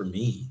shockers for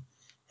me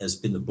has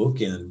been the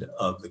bookend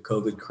of the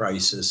COVID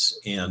crisis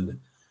and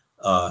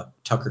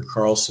Tucker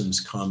Carlson's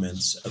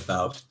comments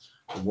about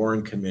the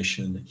Warren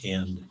Commission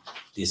and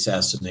the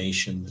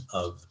assassination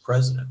of the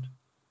president.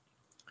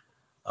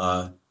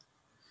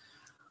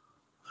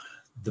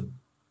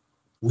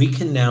 We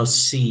can now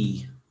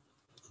see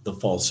the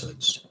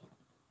falsehoods.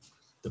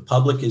 The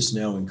public is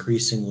now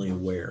increasingly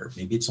aware.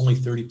 Maybe it's only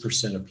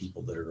 30% of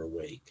people that are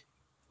awake,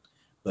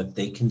 but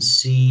they can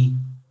see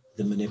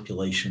the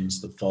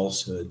manipulations, the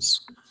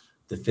falsehoods,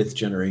 the fifth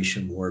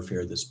generation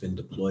warfare that's been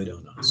deployed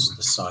on us,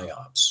 the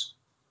psyops.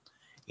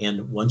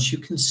 And once you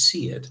can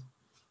see it,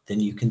 then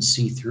you can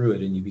see through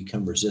it and you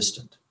become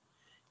resistant.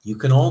 You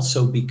can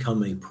also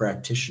become a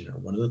practitioner.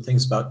 One of the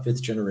things about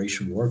fifth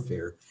generation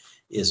warfare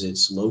is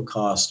it's low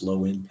cost,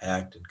 low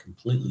impact, and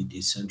completely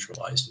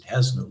decentralized. It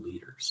has no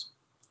leaders.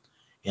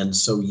 And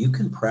so you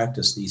can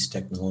practice these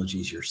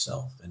technologies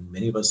yourself. And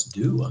many of us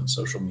do on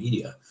social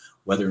media,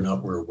 whether or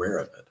not we're aware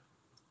of it.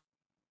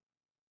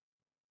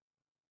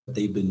 What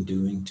they've been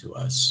doing to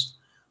us,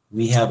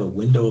 we have a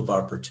window of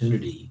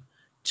opportunity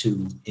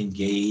to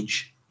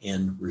engage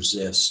and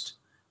resist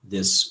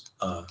this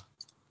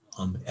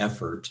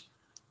effort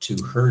to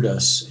hurt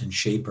us and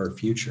shape our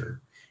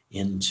future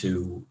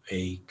into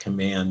a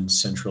command,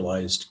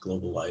 centralized,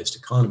 globalized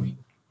economy.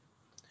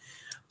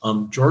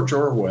 George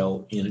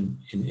Orwell, in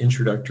an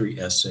introductory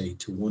essay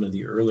to one of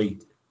the early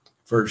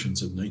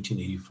versions of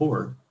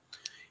 1984,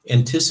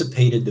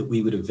 anticipated that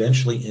we would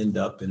eventually end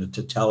up in a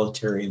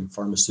totalitarian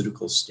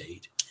pharmaceutical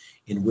state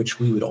in which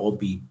we would all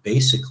be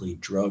basically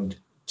drugged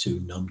to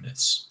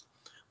numbness,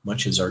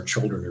 much as our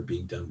children are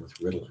being done with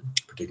Ritalin,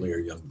 particularly our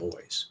young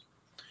boys.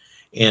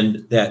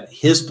 And that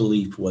his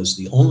belief was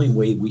the only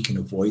way we can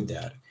avoid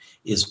that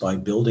is by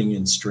building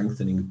and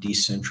strengthening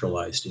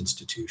decentralized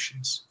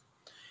institutions.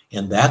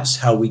 And that's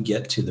how we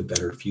get to the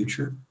better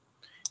future,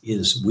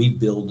 is we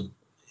build,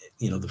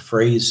 the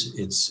phrase,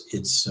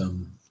 it's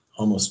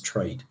almost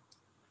trite.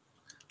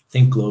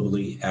 Think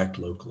globally, act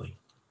locally.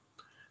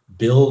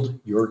 Build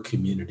your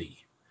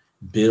community.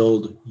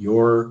 Build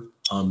your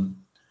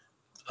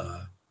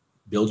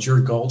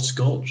Galt's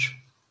Gulch.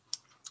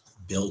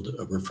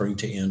 Referring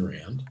to Ayn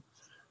Rand,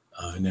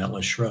 and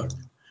Atlas Shrugged.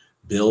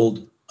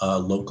 Build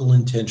local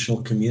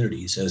intentional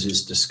communities, as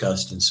is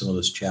discussed in some of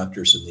those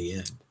chapters in the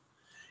end,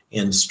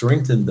 and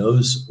strengthen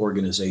those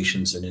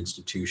organizations and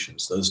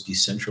institutions, those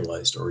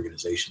decentralized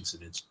organizations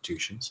and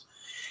institutions.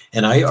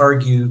 And I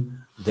argue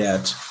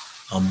that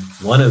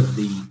one of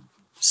the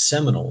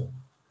seminal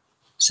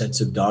sets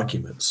of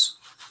documents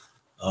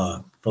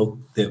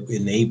that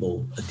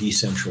enable a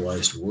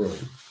decentralized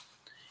world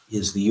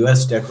is the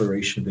U.S.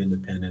 Declaration of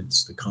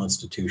Independence, the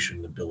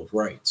Constitution, the Bill of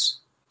Rights.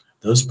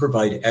 Those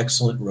provide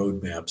excellent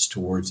roadmaps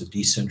towards a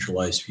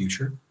decentralized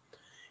future.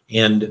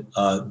 And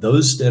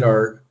those that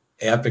are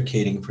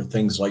advocating for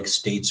things like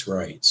states'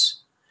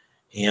 rights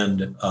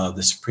and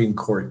the Supreme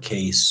Court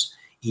case,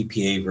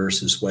 EPA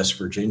versus West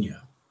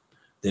Virginia,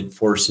 that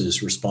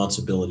forces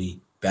responsibility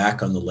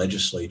back on the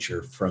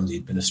legislature from the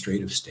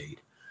administrative state,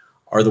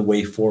 are the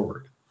way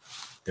forward.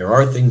 There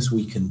are things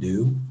we can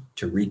do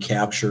to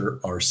recapture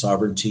our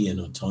sovereignty and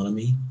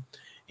autonomy.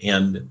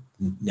 And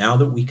now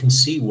that we can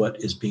see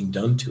what is being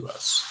done to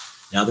us,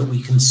 now that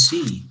we can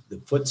see the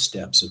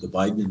footsteps of the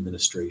Biden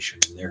administration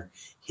and their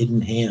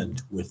hidden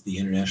hand with the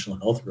international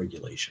health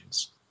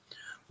regulations,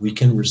 we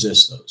can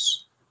resist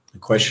those. The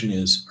question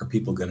is, are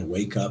people going to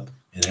wake up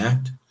and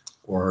act,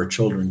 or are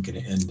children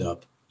going to end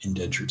up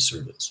indentured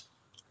servants?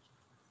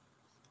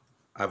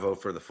 I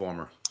vote for the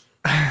former.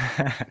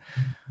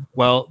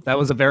 Well, that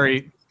was a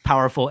very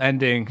powerful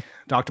ending,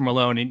 Dr.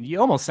 Malone. And you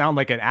almost sound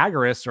like an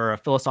agorist or a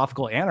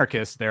philosophical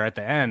anarchist there at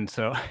the end.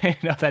 So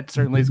that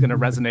certainly is going to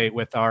resonate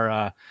with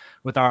our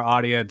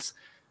audience.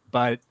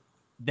 But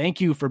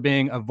thank you for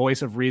being a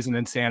voice of reason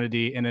and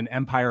sanity in an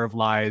empire of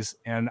lies.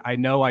 And I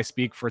know I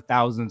speak for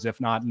thousands, if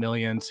not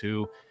millions,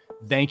 who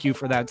thank you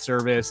for that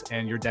service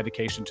and your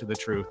dedication to the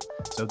truth.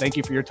 So thank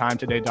you for your time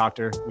today,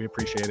 Doctor. We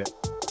appreciate it.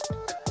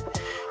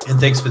 And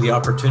thanks for the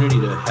opportunity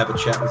to have a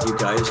chat with you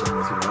guys and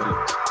with your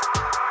audience.